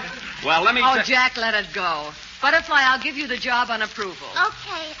 yeah? Well, let me... Oh, Jack, let it go. Butterfly, I'll give you the job on approval.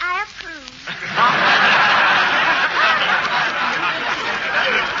 Okay, I approve.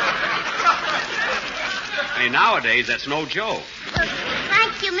 Hey, nowadays, that's no joke.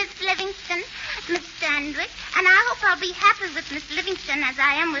 Thank you, Miss Livingston, Miss Sandwich, and I hope I'll be happy with Miss Livingston as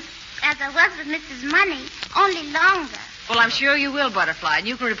I was with Mrs. Money, only longer. Well, I'm sure you will, Butterfly, and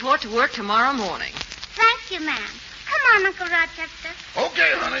you can report to work tomorrow morning. Thank you, ma'am. Come on, Uncle Rochester.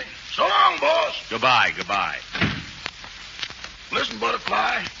 Okay, honey. So long, boss. Goodbye, goodbye. Listen,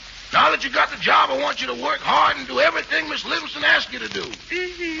 Butterfly, now that you got the job, I want you to work hard and do everything Miss Livingston asks you to do.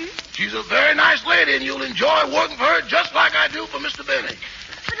 Mm-hmm. She's a very nice lady, and you'll enjoy working for her just like I do for Mr. Benny.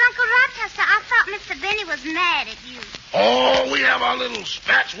 But, Uncle Rochester, I thought Mr. Benny was mad at you. Oh, we have our little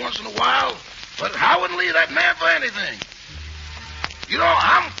spats once in a while, but I wouldn't leave that man for anything. You know,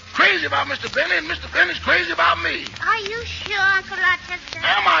 I'm crazy about Mr. Benny, and Mr. Benny's crazy about me. Are you sure, Uncle Rochester?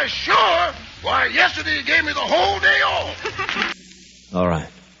 Am I sure? Why, yesterday he gave me the whole day off. All right.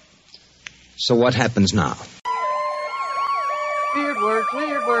 So what happens now? Weird words.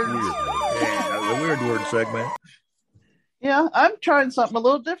 Yeah, the weird word segment. Yeah, I'm trying something a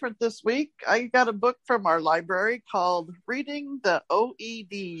little different this week. I got a book from our library called Reading the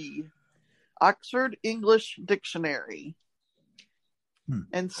OED, Oxford English Dictionary.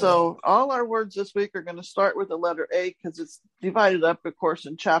 And so all our words this week are going to start with the letter A because it's divided up, of course,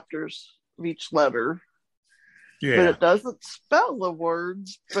 in chapters of each letter. Yeah. But it doesn't spell the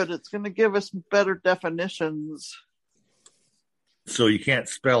words, but it's going to give us better definitions. So you can't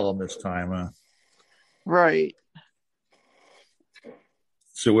spell them this time, huh? Right.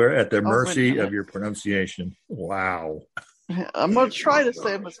 So we're at the mercy of your pronunciation. Wow. I'm going to try to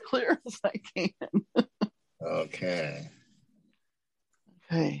say them as clear as I can. Okay.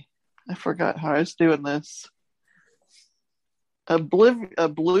 Okay. I forgot how I was doing this.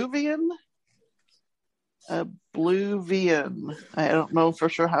 Oblivion? Oblivion. I don't know for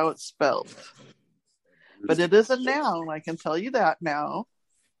sure how it's spelled. But it is a noun. I can tell you that now.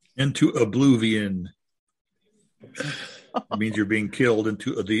 Into oblivion. It means you're being killed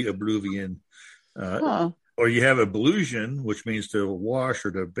into the oblivion. Or you have ablution, which means to wash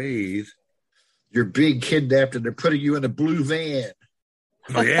or to bathe. You're being kidnapped and they're putting you in a blue van.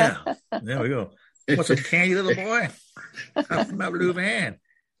 Oh, yeah. There we go. What's a candy, little boy? I'm my blue van.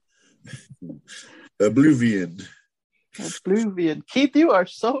 Oblivion. Oblivion. Keith, you are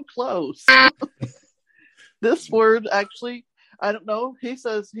so close. This word actually, I don't know. He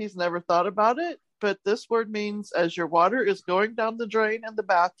says he's never thought about it, but this word means as your water is going down the drain in the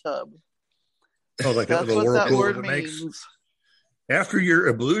bathtub. Oh, like That's a little what that whirlpool word that makes. means. After your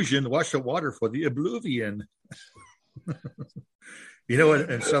ablution, wash the water for the abluvian. You know,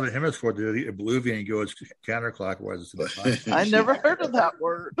 in Southern Hemisphere, the abluvian goes counterclockwise. I never heard of that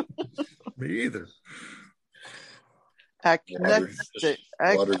word. Me either. Agnostic.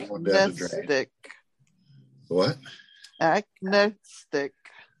 Water going down the drain. Agnostic. What? Agnostic.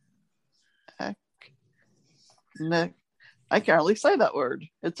 I can't really say that word.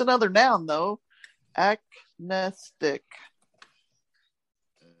 It's another noun, though. Agnostic.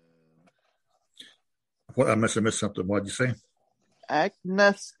 What? I must have missed something. What did you say?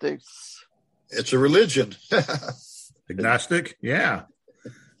 Agnostics. It's a religion. Agnostic? Yeah.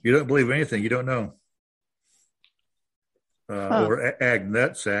 You don't believe anything you don't know. Or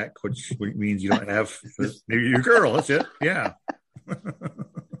agnutsack, which means you don't have your girl. That's it. Yeah.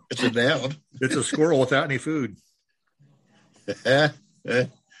 It's a noun. It's a squirrel without any food.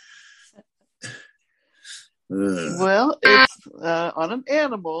 Well, it's on an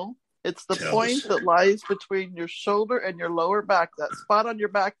animal. It's the point that lies between your shoulder and your lower back. That spot on your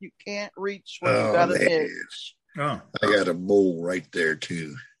back you can't reach when you got an itch. Oh. I got a mole right there,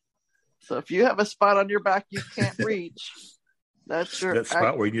 too. So if you have a spot on your back you can't reach, that's your... That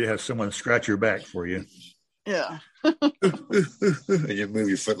spot where you need to have someone scratch your back for you. Yeah. And you move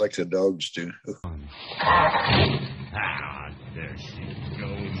your foot like the dogs do. Ah, there she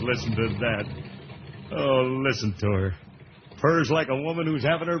goes. Listen to that. Oh, listen to her. Purrs like a woman who's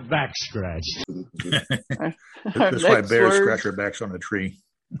having her back scratched. That's why bears scratch their backs on a tree.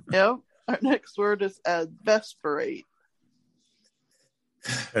 Yep. Our next word is advesperate.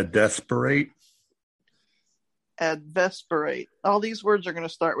 Advesperate? Advesperate. All these words are going to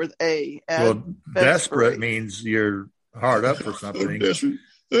start with A. Well, desperate means you're hard up for something.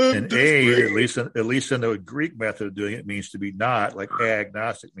 And A, at least in the Greek method of doing it, means to be not. Like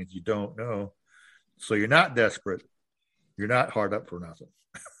agnostic means you don't know. So you're not desperate. You're not hard up for nothing.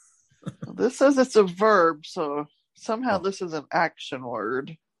 This says it's a verb, so somehow this is an action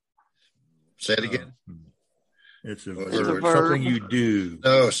word. Say it again. It's a verb. Something you do.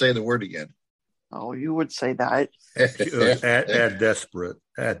 No, say the word again. Oh, you would say that. At desperate.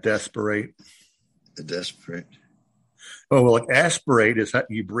 At desperate. Desperate. Oh, well, like aspirate is how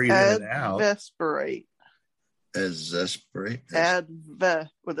you breathe in and out. Advesperate. Exasperate.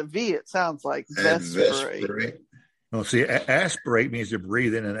 With a V, it sounds like vesperate. Well, see, aspirate means you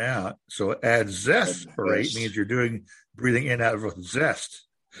breathe in and out. So advesperate means you're breathing in and out with zest.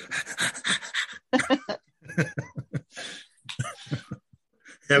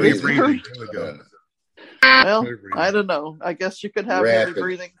 Heavy breathing. There we go. Well, I don't know. I guess you could have heavy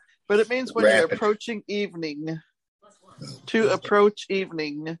breathing, but it means when you're approaching evening. To approach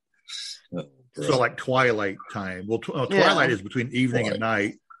evening. So like twilight time. Well, twilight is between evening and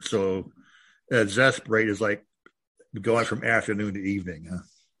night. So exasperate is like going from afternoon to evening. Huh?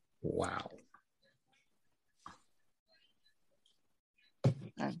 Wow.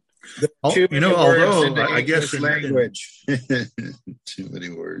 Although I guess in language, too many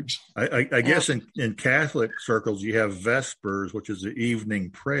words. I guess in Catholic circles you have Vespers, which is the evening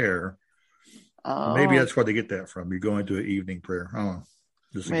prayer. Oh. Maybe that's where they get that from. You're going to an evening prayer. Oh,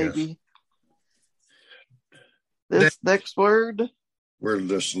 just a maybe. Guess. This next word. We're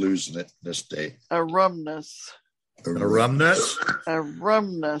just losing it this day. Arumnus. Arumnus?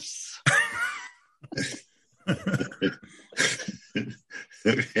 Arumnus.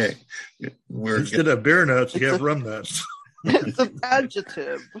 Okay. Instead of beer nuts, you have rum nuts. It's an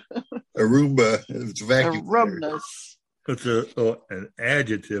adjective. Arumba. It's vacuum. Arumnus. It's an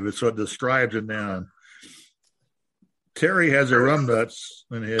adjective. It's what describes a noun. Terry has a rum nuts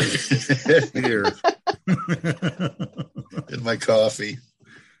in his beer. In my coffee.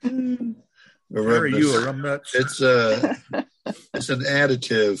 Terry, you a rum nuts? It's an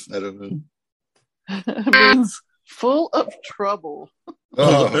additive. I don't know. It means full of trouble.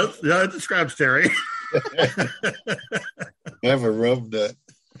 Oh, that describes Terry. I'm a rum nut.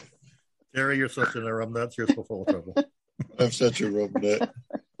 Terry, you're such a rum nut. You're so full of trouble. I'm such a rum nut.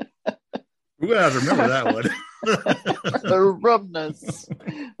 We gotta remember that one. Rumnus.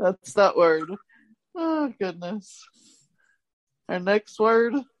 That's that word. Oh, goodness. Our next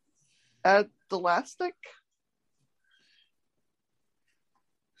word, adelastic.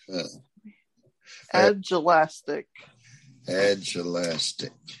 Agelastic.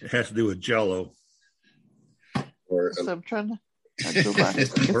 Agelastic. It has to do with Jell-O. So I'm trying to.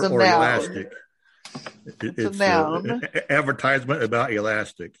 It's or noun. elastic. It's a noun. Advertisement about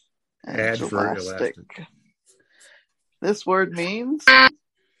elastic. Ad for elastic. This word means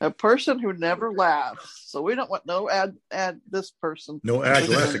A person who never laughs. So we don't want no add this person. No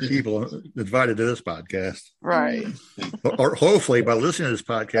agnostic people invited to this podcast. Right. Or hopefully by listening to this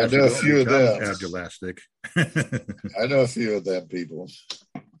podcast, I know a few of them. Agnostic. I know a few of them people.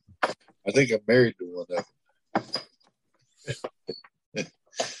 I think I'm married to one of them.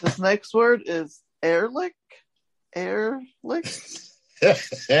 This next word is Ehrlich. Ehrlich.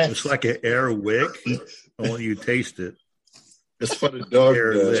 It's like an air wick, only you taste it. It's what a dog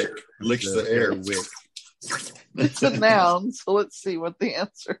does. Licks the air wick. It's a noun, so let's see what the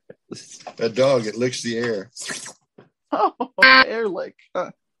answer is. A dog, it licks the air. Oh, Ehrlich.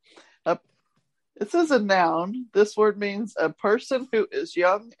 It says a noun. This word means a person who is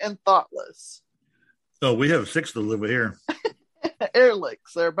young and thoughtless. Oh, we have 6 to live here.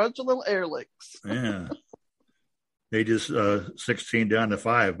 Ehrlichs. They're a bunch of little Ehrlichs. Yeah. They just 16 down to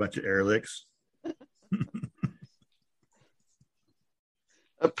 5, bunch of Ehrlichs.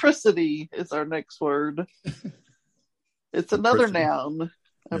 Apricity is our next word. It's another noun.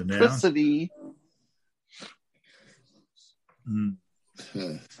 Apricity.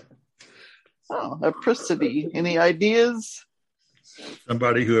 Oh, apricity. Any ideas?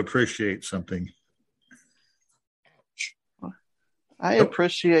 Somebody who appreciates something. I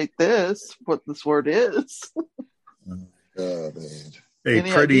appreciate this, what this word is. Oh, man. A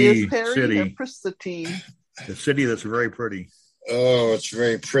pretty ideas, Perry? city. Apricity. A city that's very pretty. Oh, it's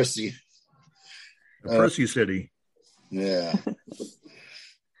very prissy. A prissy city. Yeah.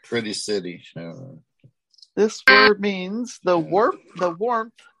 Pretty city. This word means the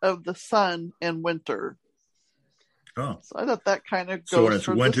warmth of the sun in winter. Oh. So I thought that kind of goes So when it's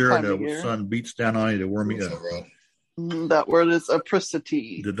for winter this and time of the year. sun beats down on you to warm you up. That word is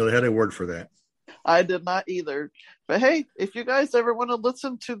apricity. Did they have a word for that? I did not either. But hey, if you guys ever want to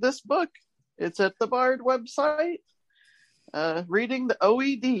listen to this book, it's at the Bard website. Reading the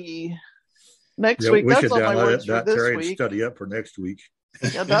OED. Next week, that's all my words for this week. Study up for next week.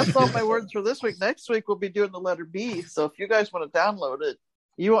 Yeah, that's all my words for this week. Next week, we'll be doing the letter B. So if you guys want to download it,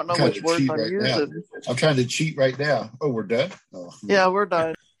 you won't know which words I'm using. I'm trying to cheat right now. Oh, we're done? Oh. Yeah, we're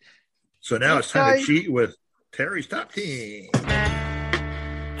done. So now it's time to cheat with Terry's Top 10.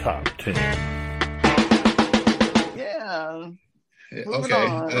 Top 10. Yeah. Okay.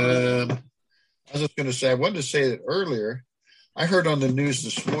 I was just going to say, I wanted to say that earlier. I heard on the news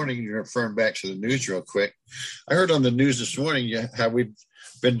this morning, you're referring back to the news real quick. I heard on the news this morning how we've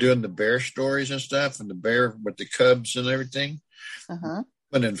been doing the bear stories and stuff, and the bear with the cubs and everything. Uh-huh.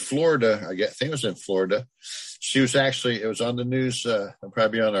 But in Florida, I think it was in Florida, she was actually, it was on the news,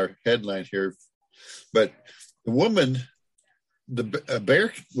 probably on our headline here, but the woman, a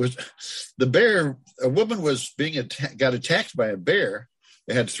woman was got attacked by a bear.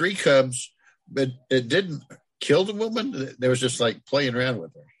 They had 3 cubs, but it didn't kill the woman. They was just like playing around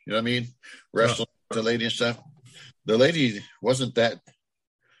with her. You know what I mean? Wrestling with the lady and stuff. The lady wasn't that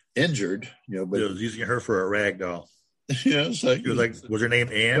injured, but it was using her for a rag doll. Yeah, it's like, was her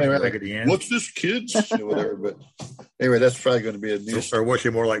name Ann? Raggedy Ann? What's this, kids? Whatever. But anyway, that's probably going to be a news. Or was she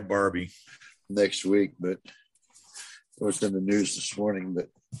more like Barbie? Next week, but it was in the news this morning. But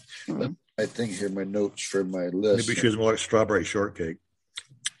I think here are my notes for my list. Maybe she was more like strawberry shortcake.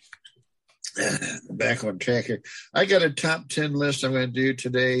 Back on track here. I got a top 10 list I'm going to do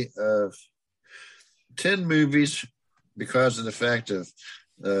today of 10 movies because of the fact of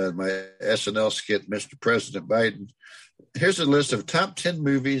my SNL skit, Mr. President Biden. Here's a list of top 10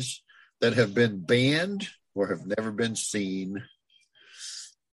 movies that have been banned or have never been seen.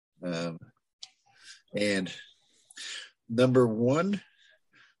 And number 1,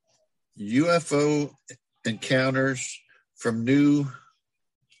 UFO encounters from New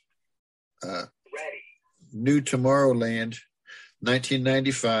Tomorrowland,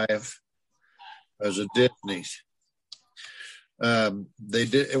 1995, as a Disney.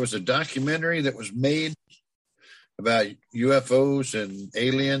 It was a documentary that was made about UFOs and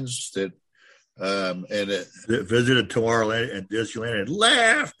aliens that visited Tomorrowland and Disneyland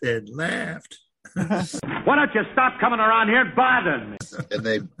and laughed. Why don't you stop coming around here and bothering me? And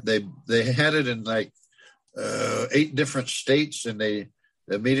they had it in like 8 different states, and they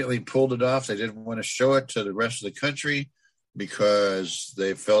immediately pulled it off. They didn't want to show it to the rest of the country because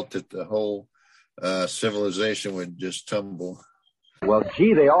they felt that the whole civilization would just tumble. Well,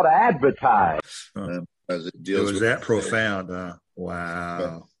 gee, they ought to advertise. It was that profound.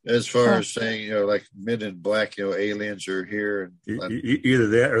 Wow. As far as saying, like Men in Black, aliens are here. And, either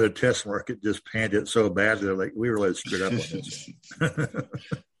that or the test market just panned it so badly. They're like, we really screwed up on this.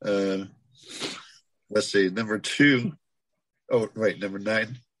 Let's see, number 2. Oh, wait, number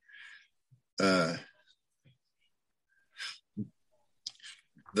 9.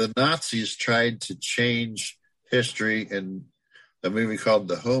 the Nazis tried to change history in a movie called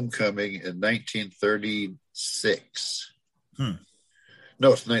The Homecoming in 1936.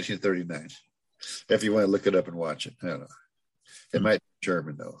 No, it's 1939. If you want to look it up and watch it. I don't know. It might be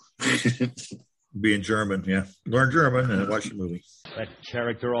German, though. Being German, yeah. Learn German and watch the movie. That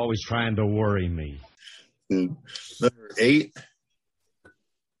character always trying to worry me. Number 8.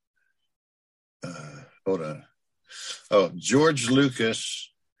 Hold on. Oh, George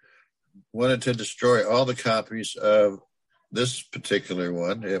Lucas wanted to destroy all the copies of this particular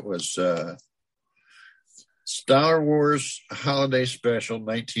one. It was Star Wars Holiday Special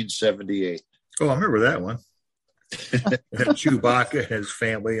 1978. Oh, I remember that one. Chewbacca and his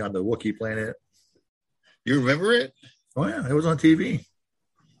family on the Wookiee planet. You remember it? Oh yeah, it was on TV.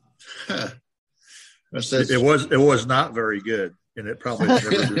 Huh. It was not very good, and it probably never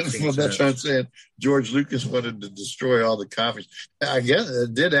been seen well, that's what I'm saying. George Lucas wanted to destroy all the copies. I guess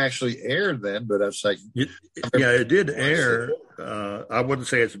it did actually air then, but I was like, yeah, it did air. I wouldn't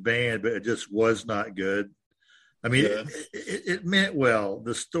say it's banned, but it just was not good. I mean, it meant well.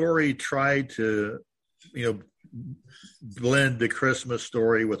 The story tried to, blend the Christmas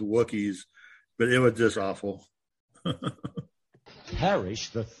story with Wookiees, but it was just awful. Perish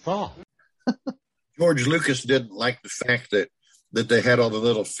the thought. George Lucas didn't like the fact that they had all the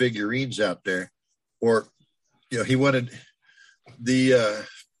little figurines out there, or he wanted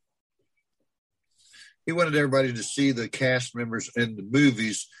everybody to see the cast members in the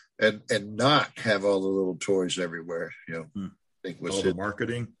movies and not have all the little toys everywhere. I think was all the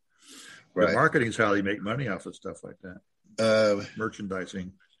marketing. Right. The marketing is how they make money off of stuff like that.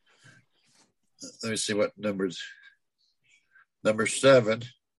 Merchandising. Let me see what numbers. Number 7.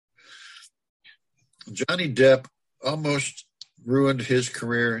 Johnny Depp almost ruined his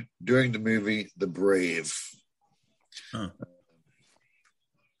career doing the movie The Brave. In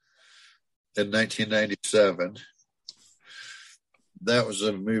 1997. That was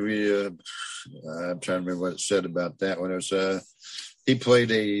a movie. I'm trying to remember what it said about that one. It was he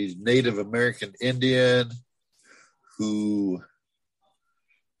played a Native American Indian who,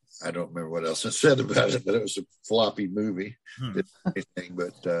 I don't remember what else it said about it, but it was a floppy movie.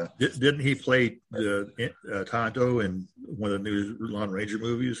 Didn't he play Tonto in one of the new Lone Ranger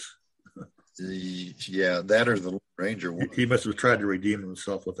movies? Yeah, that or the Lone Ranger one. He must have tried to redeem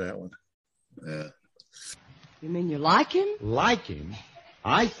himself with that one. Yeah. You mean you like him? Like him?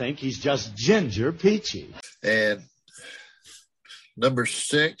 I think he's just ginger peachy. And number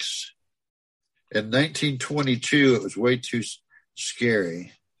 6, in 1922, it was way too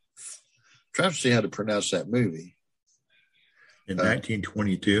scary. I'm trying to see how to pronounce that movie. In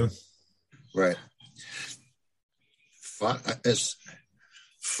 1922? Right. It's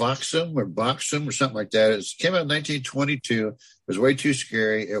Foxum or Boxum or something like that. It came out in 1922. It was way too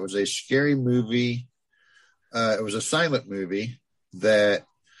scary. It was a scary movie. It was a silent movie that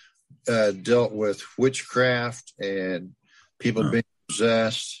dealt with witchcraft and people being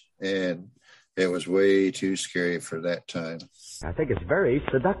possessed, and it was way too scary for that time. I think it's very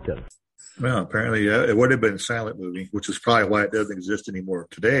seductive. Well, apparently it would have been a silent movie, which is probably why it doesn't exist anymore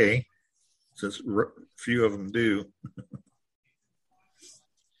today, since few of them do.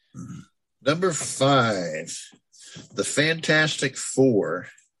 Number 5, The Fantastic Four.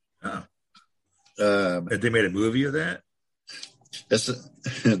 Oh. They made a movie of that?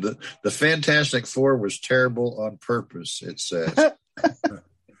 The Fantastic Four was terrible on purpose, it says.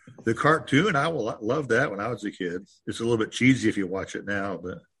 The cartoon, I love that when I was a kid. It's a little bit cheesy if you watch it now,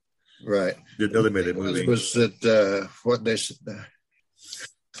 but right. Didn't know they made a movie. Was that what they said?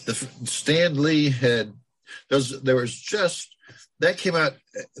 Stan Lee had there was just that came out.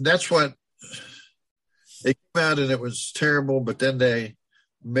 That's what it came out, and it was terrible. But then they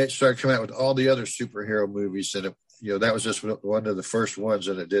started coming out with all the other superhero movies, and that was just one of the first ones,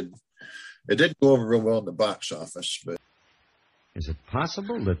 and it didn't go over real well in the box office. But is it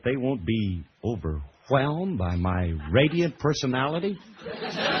possible that they won't be overwhelmed by my radiant personality?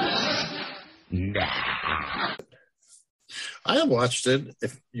 Nah. I watched it.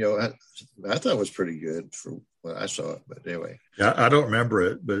 I thought it was pretty good for when I saw it. But anyway, yeah, I don't remember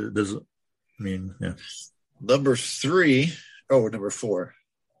it, but it doesn't. I mean, yeah. Number 4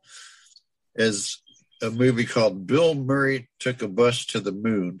 is a movie called Bill Murray Took a Bus to the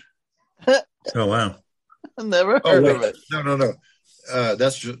Moon. Oh wow! Never heard of it. No.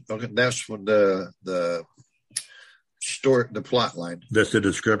 That's when the story, the plot line. That's the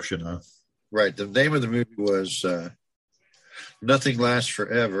description, huh? Right. The name of the movie was Nothing Lasts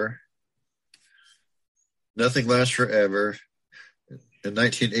Forever. Nothing Lasts Forever in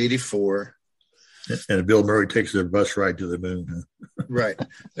 1984. And Bill Murray takes their bus ride to the moon. Right.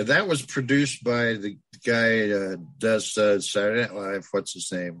 And that was produced by the guy does Saturday Night Live. What's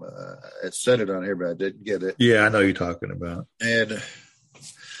his name? It said it on here, but I didn't get it. Yeah, I know you're talking about. And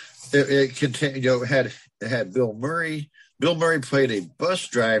it contained, it had Bill Murray. Bill Murray played a bus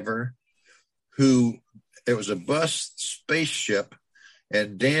driver who, it was a bus spaceship,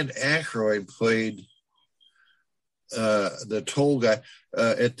 and Dan Aykroyd played the toll guy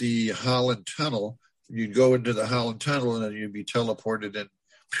at the Holland Tunnel. You'd go into the Holland Tunnel and then you'd be teleported in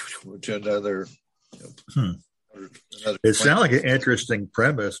to another. It sounded like an interesting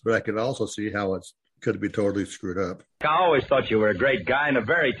premise, but I could also see how it could be totally screwed up. I always thought you were a great guy and a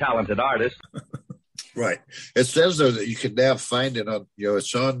very talented artist. Right. It says, though, that you can now find it on,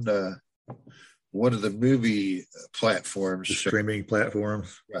 it's on one of the movie platforms. The streaming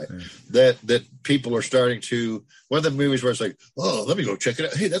platforms. Right. Yeah. That people are starting to, one of the movies where it's like, oh, let me go check it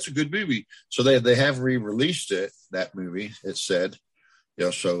out. Hey, that's a good movie. So they have re-released it, that movie, it said.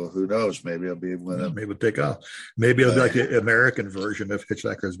 So who knows? Maybe it'll be able to. Maybe it'll take off. Maybe it'll be like the American version of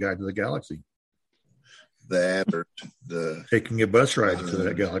Hitchhiker's Guide to the Galaxy. That or the taking a bus ride to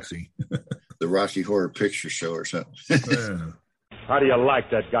that galaxy. The Rocky Horror Picture Show or something. Yeah. How do you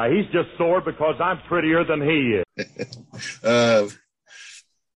like that guy? He's just sore because I'm prettier than he is.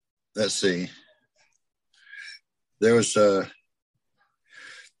 Let's see. There was the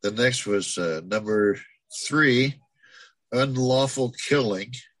next was number 3, Unlawful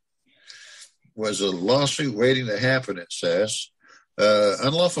Killing. Was a lawsuit waiting to happen, it says.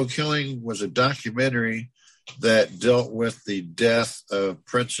 Unlawful Killing was a documentary that dealt with the death of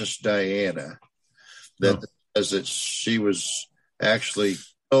Princess Diana. That says that she was actually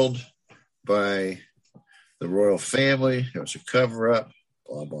killed by the royal family. It was a cover-up,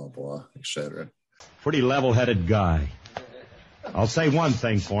 blah, blah, blah, etc. Pretty level-headed guy. I'll say one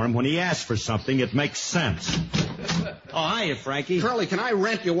thing for him. When he asks for something, it makes sense. Oh, hiya, Frankie. Curly, can I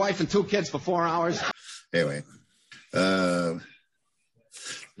rent your wife and 2 kids for 4 hours? Anyway,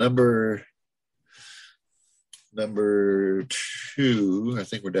 number 2. I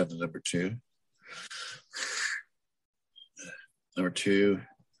think we're down to number 2. Number 2.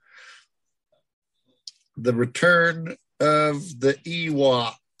 The Return of the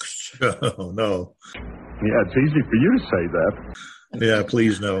Ewoks. Oh, no. Yeah, it's easy for you to say that. Yeah,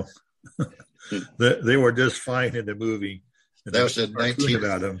 please no. They were just fine in the movie. That was in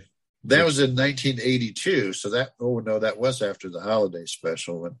 1982. So that was after the holiday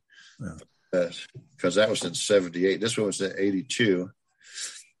special one. Because that was in 78. This one was in 82.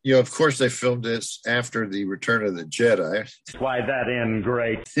 Of course, they filmed this after the Return of the Jedi. Why, that end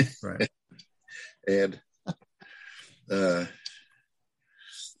great. Right. And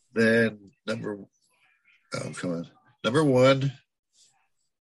then number 1,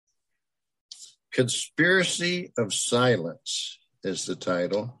 Conspiracy of Silence is the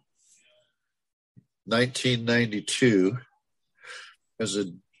title. 1992 is a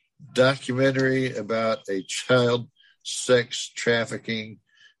documentary about a child sex trafficking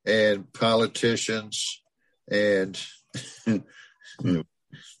and politicians, and they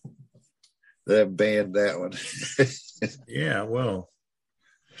banned that one. Yeah, well,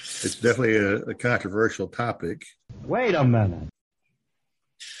 it's definitely a controversial topic. Wait a minute.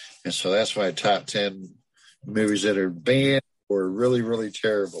 And so that's why top 10 movies that are banned or really, really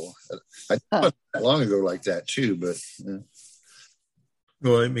terrible. I thought it that long ago like that too, but.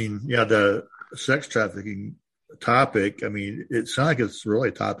 Well, I mean, yeah, the sex trafficking topic, I mean, it sounds like it's really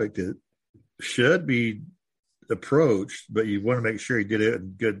a topic that should be approached, but you want to make sure you did it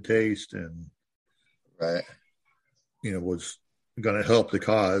in good taste and, right, was going to help the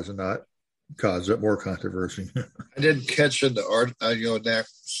cause and not cause it more controversy. I didn't catch in the art, in that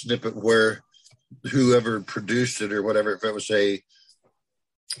snippet where whoever produced it or whatever, if it was a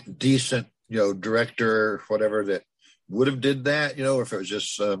decent, director or whatever that would have did that, or if it was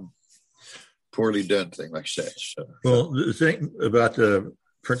just some poorly done thing like that. So. Well, the thing about the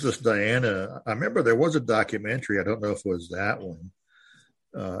Princess Diana, I remember there was a documentary. I don't know if it was that one.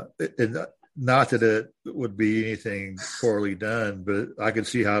 Not that it would be anything poorly done, but I could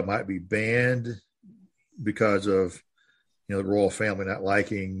see how it might be banned because of, the royal family not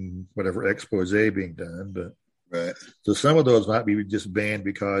liking whatever expose being done. But right. So some of those might be just banned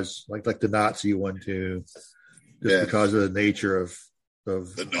because, like the Nazi one too, just because of the nature of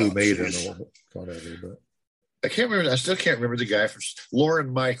who made it or whatever. But I can't remember. I still can't remember the guy from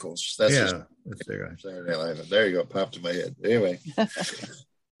Lorne Michaels. That's the guy. Saturday Night Live. There you go. Popped in my head. Anyway.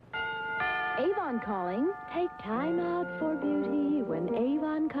 Avon Avon calling. Take time out for beauty when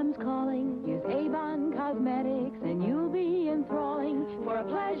Avon comes calling. Use Avon Cosmetics and you'll be enthralling. For a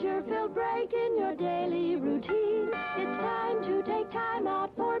pleasure-filled break in your daily routine, it's time to take time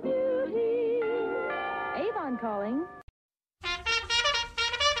out for beauty. Avon calling.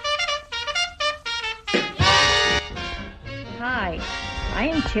 Hi, I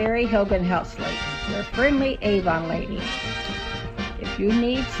am Terry Hogan Helsley, your friendly Avon lady. If you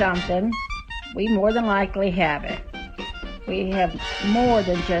need something, we more than likely have it. We have more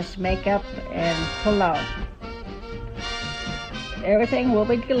than just makeup and cologne. Everything will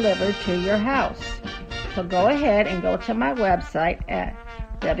be delivered to your house. So go ahead and go to my website at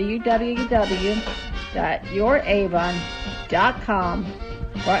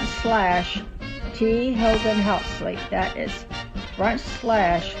www.youravon.com/T Hogan Helsley. That is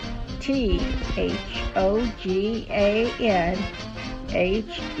 /THOGANHELTSLEY.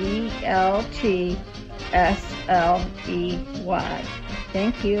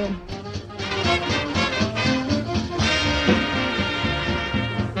 Thank you.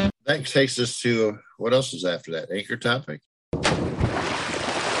 That takes us to what else is after that? Anchor topic?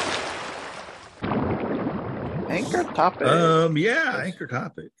 Anchor topic. Anchor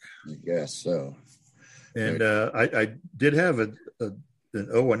topic. I guess so. And I did have an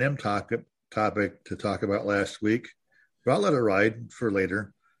O&M topic to talk about last week, but I'll let it ride for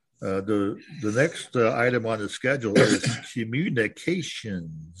later. The next item on the schedule is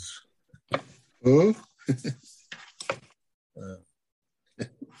communications. Who?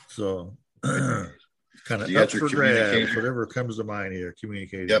 So kind of up for grabs, whatever comes to mind here.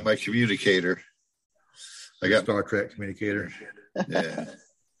 Communicating. Got my communicator. I got Star Trek communicator. Yeah.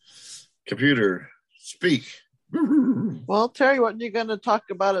 Computer, speak. Well, Terry, wasn't you going to talk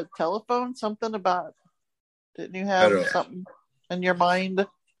about a telephone? Something about, didn't you have something in your mind?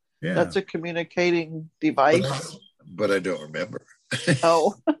 Yeah. That's a communicating device. But I don't remember.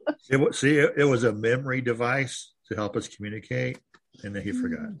 Oh. It was a memory device to help us communicate, and then he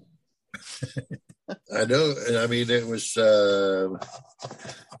forgot. I know. I mean, it was,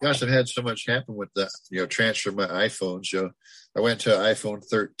 gosh, I've had so much happen with the, transfer my iPhones. I went to iPhone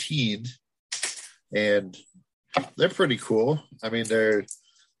 13, and they're pretty cool. I mean,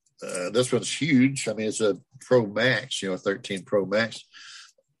 this one's huge. I mean, it's a Pro Max, 13 Pro Max.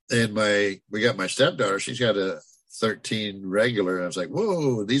 And we got my stepdaughter. She's got a 13 regular. And I was like,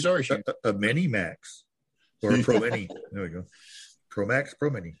 whoa, these are huge. A Mini Max or a Pro Mini. There we go. Pro Max, Pro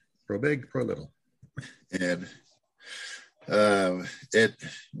Mini, Pro Big, Pro Little. And I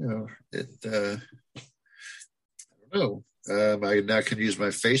don't know. I now can use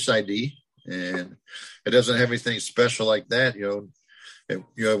my Face ID, and it doesn't have anything special like that.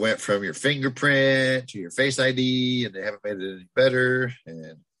 It went from your fingerprint to your Face ID, and they haven't made it any better.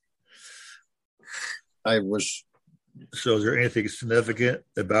 And So is there anything significant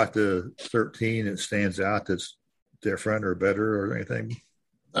about the 13 that stands out that's different or better or anything?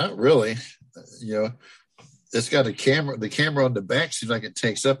 Not really. It's got a camera. The camera on the back seems like it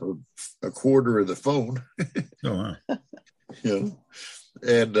takes up a quarter of the phone. Oh, wow.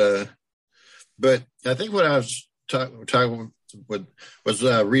 And but I think what I was talking with was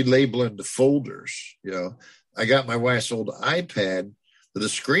relabeling the folders. I got my wife's old iPad, but the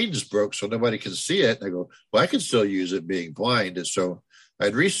screen's broke, so nobody can see it. And I go, well, I can still use it being blind. And so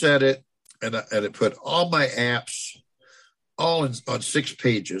I'd reset it, and it put all my apps all on 6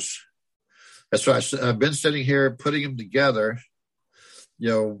 pages. That's why I've been sitting here putting them together,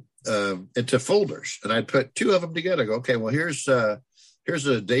 into folders. And I'd put 2 of them together. I go, okay, well, here's a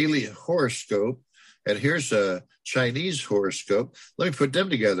daily horoscope, and here's a Chinese horoscope. Let me put them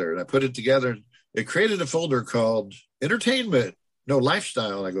together. And I put it together. It created a folder called entertainment, no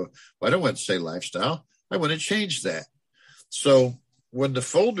lifestyle. I go, well, I don't want to say lifestyle. I want to change that. So when the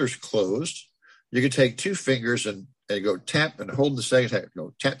folder's closed, you can take 2 fingers and go tap and hold the second tap.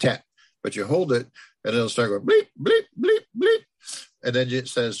 Go tap, tap. But you hold it, and it'll start going bleep, bleep, bleep, bleep. And then it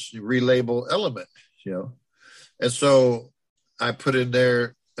says relabel element, And so I put in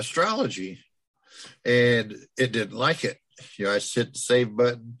there astrology, and it didn't like it. I hit the save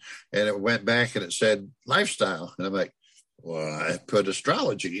button, and it went back, and it said lifestyle. And I'm like, well, I put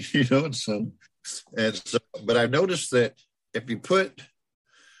astrology, and so, but I noticed that if you put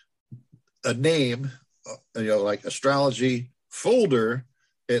a name, like astrology folder,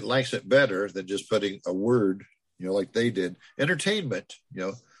 it likes it better than just putting a word, like they did, entertainment,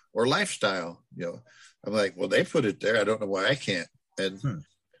 or lifestyle, I'm like, well, they put it there. I don't know why I can't. And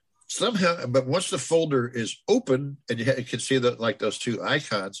somehow, but once the folder is open and you can see those 2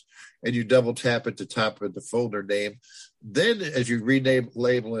 icons, and you double tap at the top of the folder name, then as you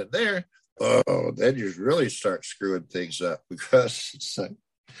relabel it there, Oh, then you really start screwing things up because it's like.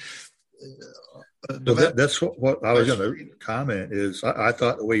 That's what I was going to comment is I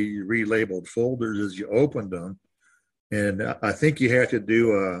thought the way you relabeled folders is you opened them, and I think you have to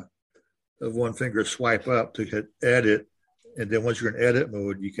do a one finger swipe up to hit edit, and then once you're in edit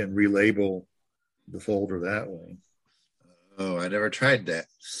mode, you can relabel the folder that way. Oh, I never tried that,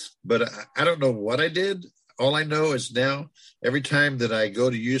 but I don't know what I did. All I know is now every time that I go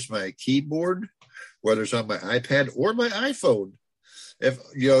to use my keyboard, whether it's on my iPad or my iPhone, if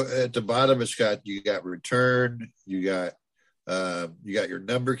at the bottom you got return, you got your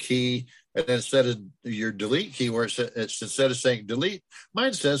number key, and then instead of your delete key, where it's instead of saying delete,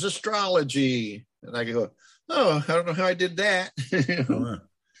 mine says astrology, and I go, oh, I don't know how I did that. So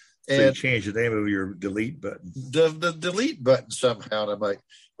you change the name of your delete button. The delete button somehow, and I'm like,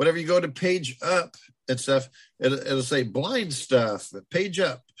 whenever you go to page up and stuff, it'll say blind stuff, page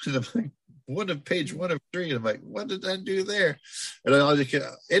up, and I'm like, page 1 of 3, and I'm like, what did I do there? And I'll just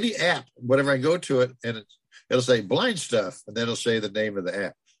any app, whenever I go to it, and it'll say blind stuff, and then it'll say the name of the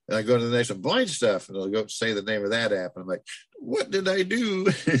app. And I go to the next one, blind stuff, and it'll go say the name of that app. And I'm like, what did I do?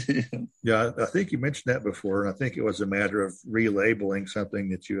 Yeah, I think you mentioned that before, and I think it was a matter of relabeling something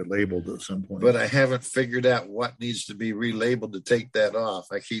that you had labeled at some point. But I haven't figured out what needs to be relabeled to take that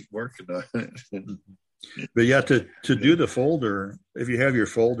off. I keep working on it. But yeah, to do the folder, if you have your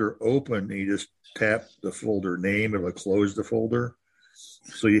folder open, you just tap the folder name, it'll close the folder.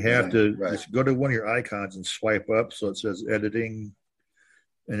 So you have to just go to one of your icons and swipe up so it says editing.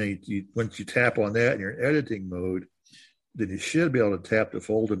 And then once you tap on that and you're in editing mode, then you should be able to tap the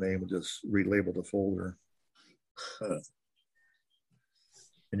folder name and just relabel the folder.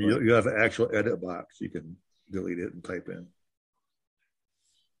 And you have an actual edit box. You can delete it and type in.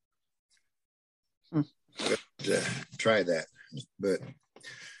 Try that, but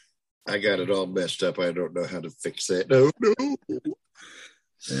I got it all messed up. I don't know how to fix that. No.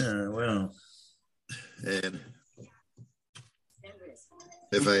 Yeah, well, and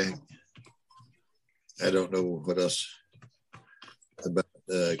if I don't know what else about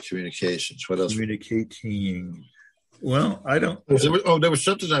communications. What else? Communicating. Well, I don't. There was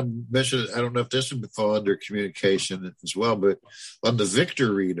something I mentioned. I don't know if this would fall under communication as well, but on the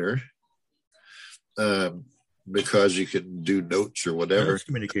Victor Reader. Because you can do notes or whatever. It's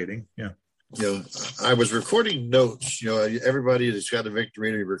communicating, yeah. I was recording notes. Everybody that's got a Victor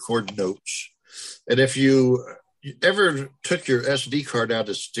Reader record notes. And if you ever took your SD card out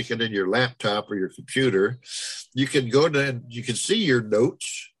to stick it in your laptop or your computer, you can go to and you can see your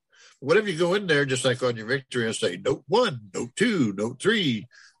notes. Whatever you go in there, just like on your Victor, and say note 1, note 2, note 3.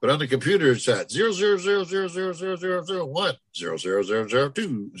 But on the computer, it's at 000000001,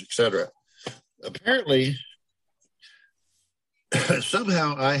 00002, etc. Apparently,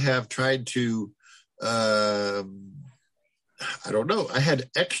 somehow I have tried to, I don't know, I had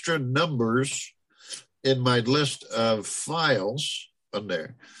extra numbers in my list of files on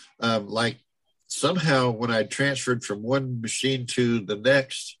there. Like somehow when I transferred from one machine to the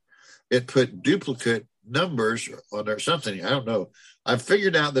next, it put duplicate numbers on there, something. I don't know. I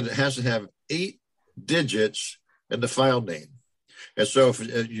figured out that it has to have 8 digits in the file name. And so if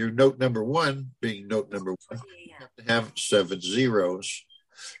your note number 1 being note number 1, you have to have 7 zeros.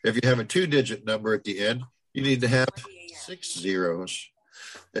 If you have a 2-digit number at the end, you need to have 6 zeros.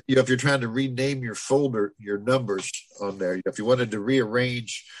 If you're trying to rename your folder, your numbers on there, if you wanted to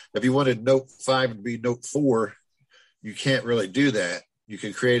rearrange, if you wanted note 5 to be note 4, you can't really do that. You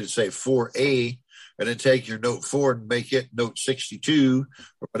can create it, say 4A, and then take your note 4 and make it note 62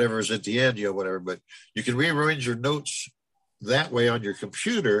 or whatever is at the end, whatever. But you can rearrange your notes that way on your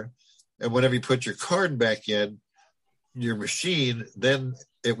computer, and whenever you put your card back in your machine, then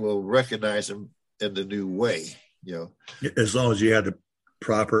it will recognize them in the new way. As long as you have the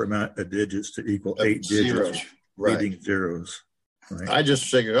proper amount of digits to equal 8 zeros, digits, leading zeros. Right. I just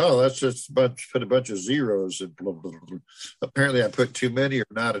figured, that's just put a bunch of zeros, and blah, blah, blah. Apparently I put too many or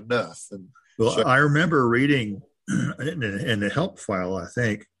not enough. And so, I remember reading in the help file, I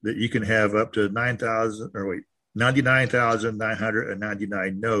think, that you can have up to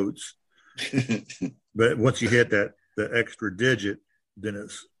 99,999 notes. But once you hit the extra digit, then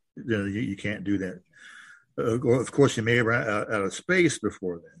you can't do that. Of course, you may have run out of space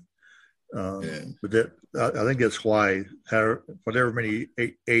before then. But I think that's why whatever many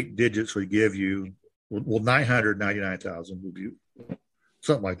eight digits we give you, 999,000 would be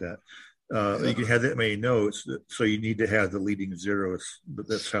something like that. You can have that many notes, so you need to have the leading zeros. But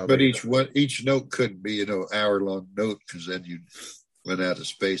that's how. But each note could be hour-long note, because then you Went out of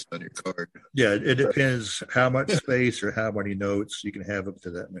space on your card. Yeah, it depends how much space or how many notes you can have up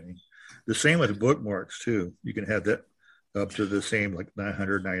to that many. The same with bookmarks too. You can have that up to the same, like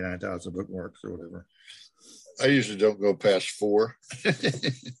 999,000 bookmarks or whatever. I usually don't go past 4. I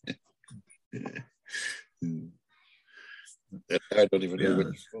don't even know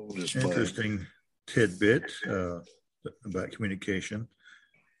what phone is. Interesting tidbit about communication,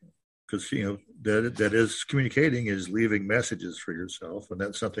 because that is communicating is leaving messages for yourself, and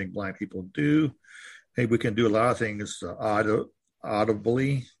that's something blind people do. Hey, we can do a lot of things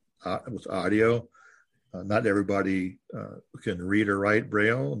audibly with audio. Not everybody can read or write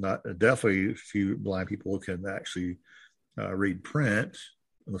Braille. Definitely few blind people can actually read print,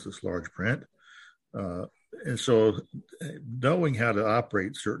 unless it's large print. And so knowing how to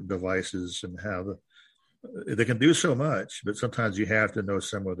operate certain devices and how they can do so much, but sometimes you have to know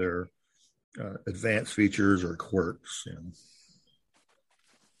some of their advanced features or quirks.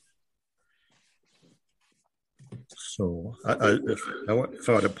 So if I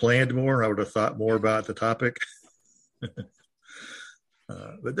would have planned more, I would have thought more about the topic.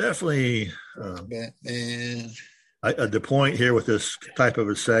 But definitely, the point here with this type of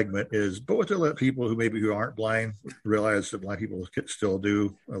a segment is both to let people who aren't blind realize that blind people can still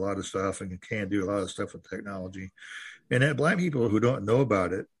do a lot of stuff and can do a lot of stuff with technology, and that blind people who don't know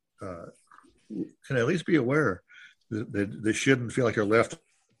about it can at least be aware that they shouldn't feel like they're left.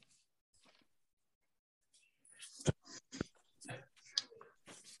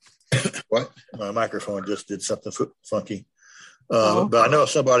 What? My microphone just did something funky. But I know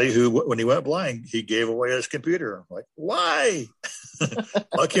somebody who, when he went blind, he gave away his computer. I'm like, why?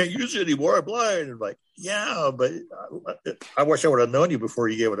 I can't use it anymore. I'm blind. I'm like, yeah, but I wish I would have known you before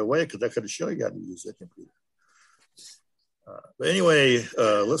you gave it away, because I could have shown you how to use that computer. But anyway,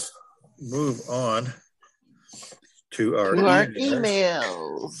 let's move on to our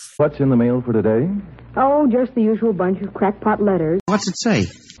emails. What's in the mail for today? Oh, just the usual bunch of crackpot letters. What's it say?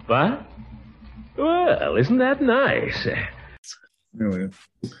 What? Well, isn't that nice? Anyway,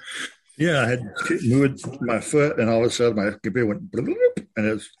 yeah, I had moved my foot, and all of a sudden my computer went bloop,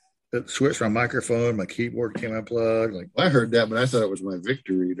 and it switched my microphone. My keyboard came unplugged. Like, I heard that, but I thought it was my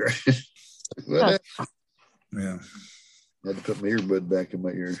Victor reader. Yeah. I had to put my earbud back in my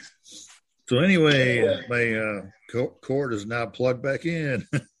ear. So anyway, my cord is now plugged back in.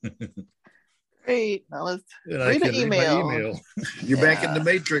 Great. Now let's read an email. You're back in the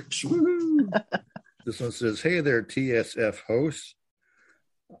Matrix. Woo-hoo. This one says, "Hey there, TSF hosts.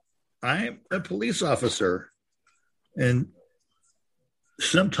 I'm a police officer, and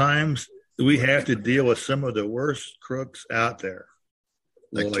sometimes we have to deal with some of the worst crooks out there.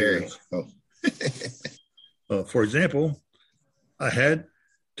 Like Terry. For example, I had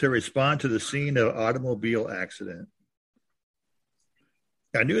to respond to the scene of an automobile accident.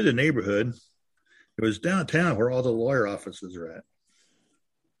 I knew the neighborhood. It was downtown where all the lawyer offices are at.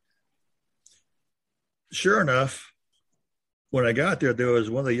 Sure enough, when I got there, there was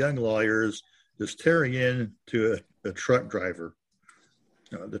one of the young lawyers just tearing in to a truck driver.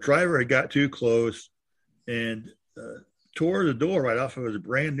 The driver had got too close and tore the door right off of his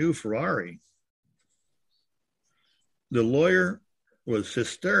brand new Ferrari. The lawyer was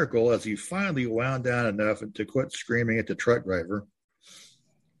hysterical as he finally wound down enough to quit screaming at the truck driver.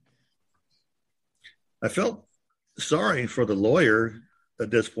 I felt sorry for the lawyer at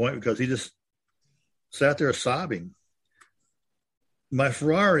this point because he just sat there sobbing. My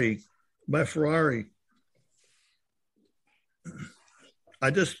Ferrari. I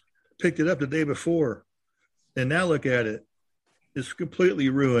just picked it up the day before, and now look at it. It's completely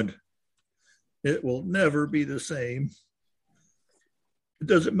ruined. It will never be the same. It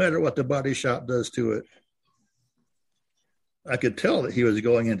doesn't matter what the body shop does to it. I could tell that he was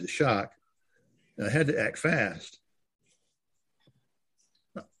going into shock, and I had to act fast.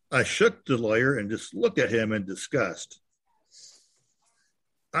 I shook the lawyer and just looked at him in disgust.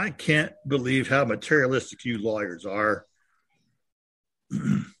 I can't believe how materialistic you lawyers are.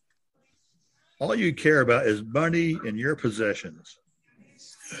 All you care about is money and your possessions.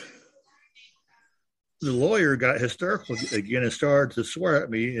 The lawyer got hysterical again and started to swear at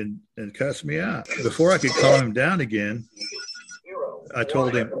me and cuss me out. Before I could calm him down again, I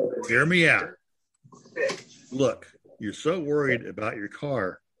told him, hear me out. Look, you're so worried about your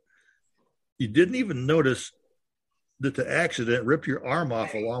car. You didn't even notice that the accident ripped your arm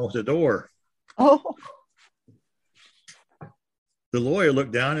off along with the door. Oh. The lawyer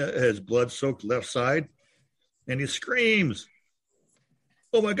looked down at his blood-soaked left side, and he screams,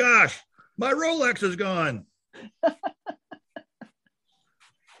 "Oh my gosh, my Rolex is gone."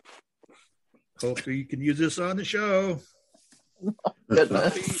 Hopefully you can use this on the show.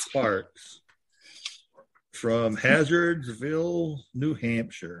 Goodness. Sparks from Hazardsville, New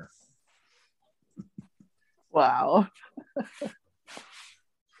Hampshire. Wow.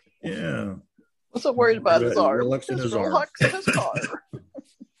 Yeah. Wasn't worried about his arm. Relax in his arm. Relax in his car.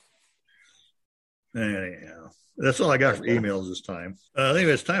 Anyhow, that's all I got for emails this time.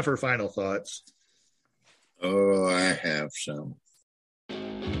 Anyway, it's time for final thoughts. Oh, I have some.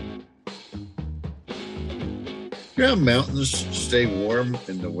 You know how mountains stay warm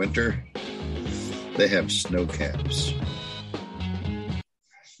in the winter? They have snow caps.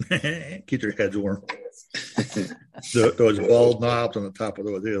 Keep their heads warm. Those bald knobs on the top of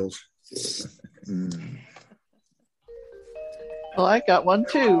those hills. Well, I got one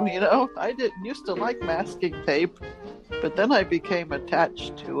too. You know, I didn't used to like masking tape, but then I became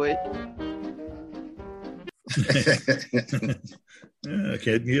attached to it.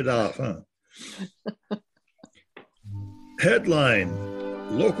 Can't get off, huh?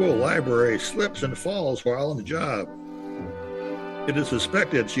 Headline: Local library slips and falls while on the job. It is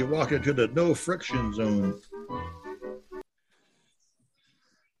suspected she walked into the no friction zone.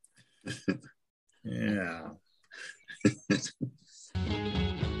 Yeah.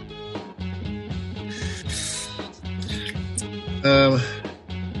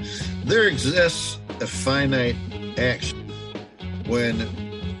 There exists a finite action. When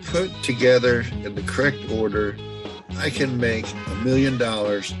put together in the correct order, I can make $1 million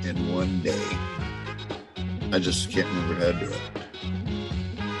in one day. I just can't remember how to do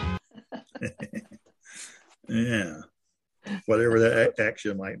it. Yeah. Whatever that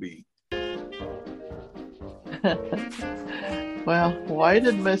action might be. Well, why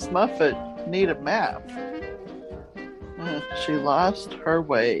did Miss Muffet need a map? She lost her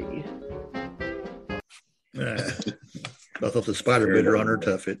way. I thought the spider bit her on her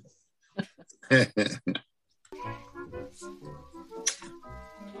tuffet.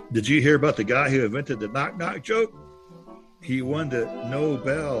 Did you hear about the guy who invented the knock knock joke? He won the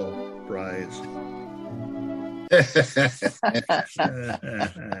Nobel Prize.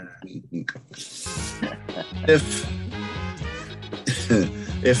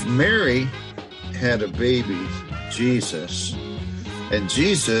 If Mary had a baby, Jesus, and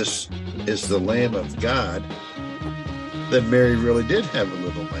Jesus is the Lamb of God, then Mary really did have a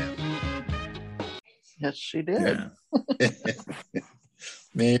little lamb. Yes, she did. Yeah.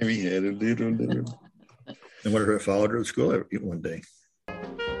 Mary had a little. And what if it followed her to school one day?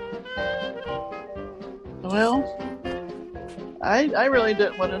 Well, I really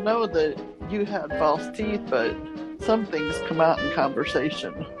didn't want to know that you had false teeth, but some things come out in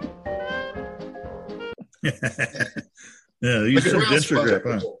conversation. Yeah, you said denture grip,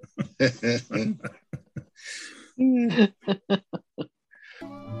 huh?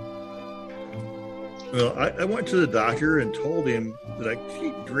 Well, I went to the doctor and told him that I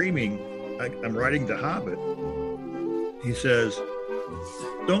keep dreaming I'm writing The Hobbit. He says,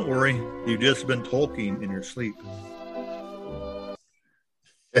 "Don't worry, you've just been Tolkien in your sleep."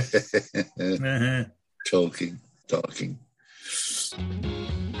 Talking.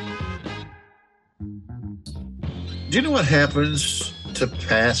 Do you know what happens to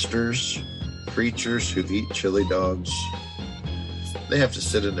pastors, preachers who eat chili dogs? They have to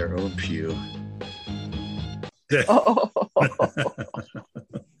sit in their own pew. Wow.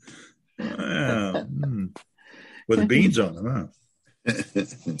 With beans on them, huh?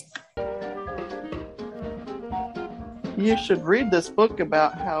 You should read this book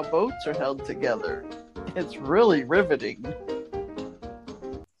about how boats are held together. It's really riveting.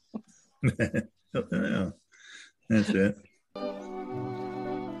 Yeah, that's it.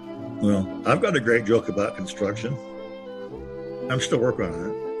 Well, I've got a great joke about construction. I'm still working on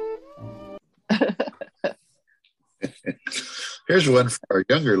it. Here's one for our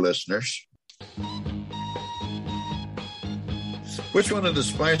younger listeners. Which one of the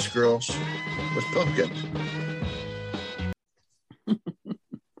Spice Girls was Pumpkin?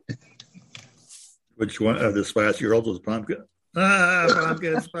 Which one of the Spice Girls was Pumpkin?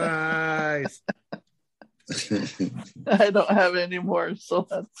 Pumpkin Spice. I don't have any more, so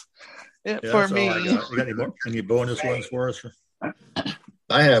that's it for me. You got any bonus ones for us?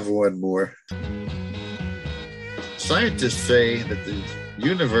 I have one more. Scientists say that the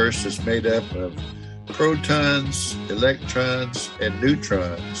universe is made up of protons, electrons, and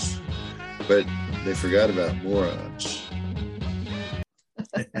neutrons, but they forgot about morons.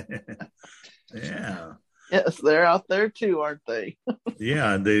 Yeah. Yes, they're out there too, aren't they?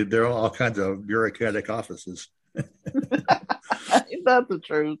 Yeah, they're all kinds of bureaucratic offices. Ain't that the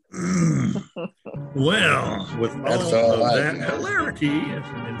truth? Well, with all of that hilarity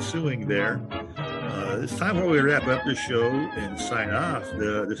ensuing there, It's time where we wrap up the show and sign off.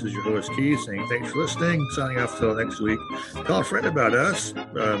 This is your host, Keith, saying thanks for listening. Signing off till next week. Tell a friend about us.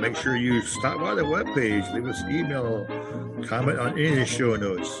 Make sure you stop by the webpage. Leave us an email, comment on any of the show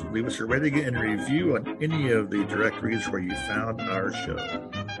notes. Leave us a rating and review on any of the directories where you found our show.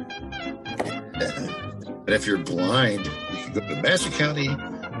 And if you're blind, you can go to Madison County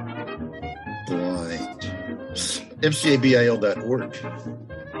Blind, mcabil.org.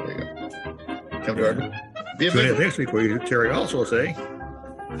 There you go. Come to our be a Tune in member. next week where you hear Terry also say,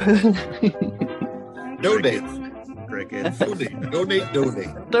 Donate. crickets. Donate. Donate.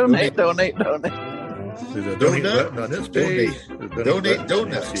 There's a donate button on this page. Donate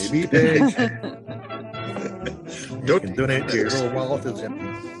donuts. CB page. You can donate to your little wallet that's empty.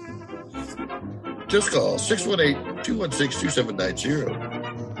 Just call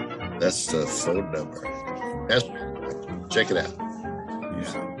 618-216-2790. That's the phone number. Check it out.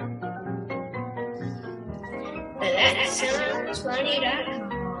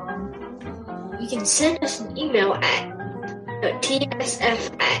 ThatSoundsFunny.com. You can send us an email at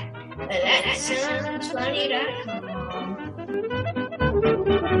tsf@thatsoundsfunny.com.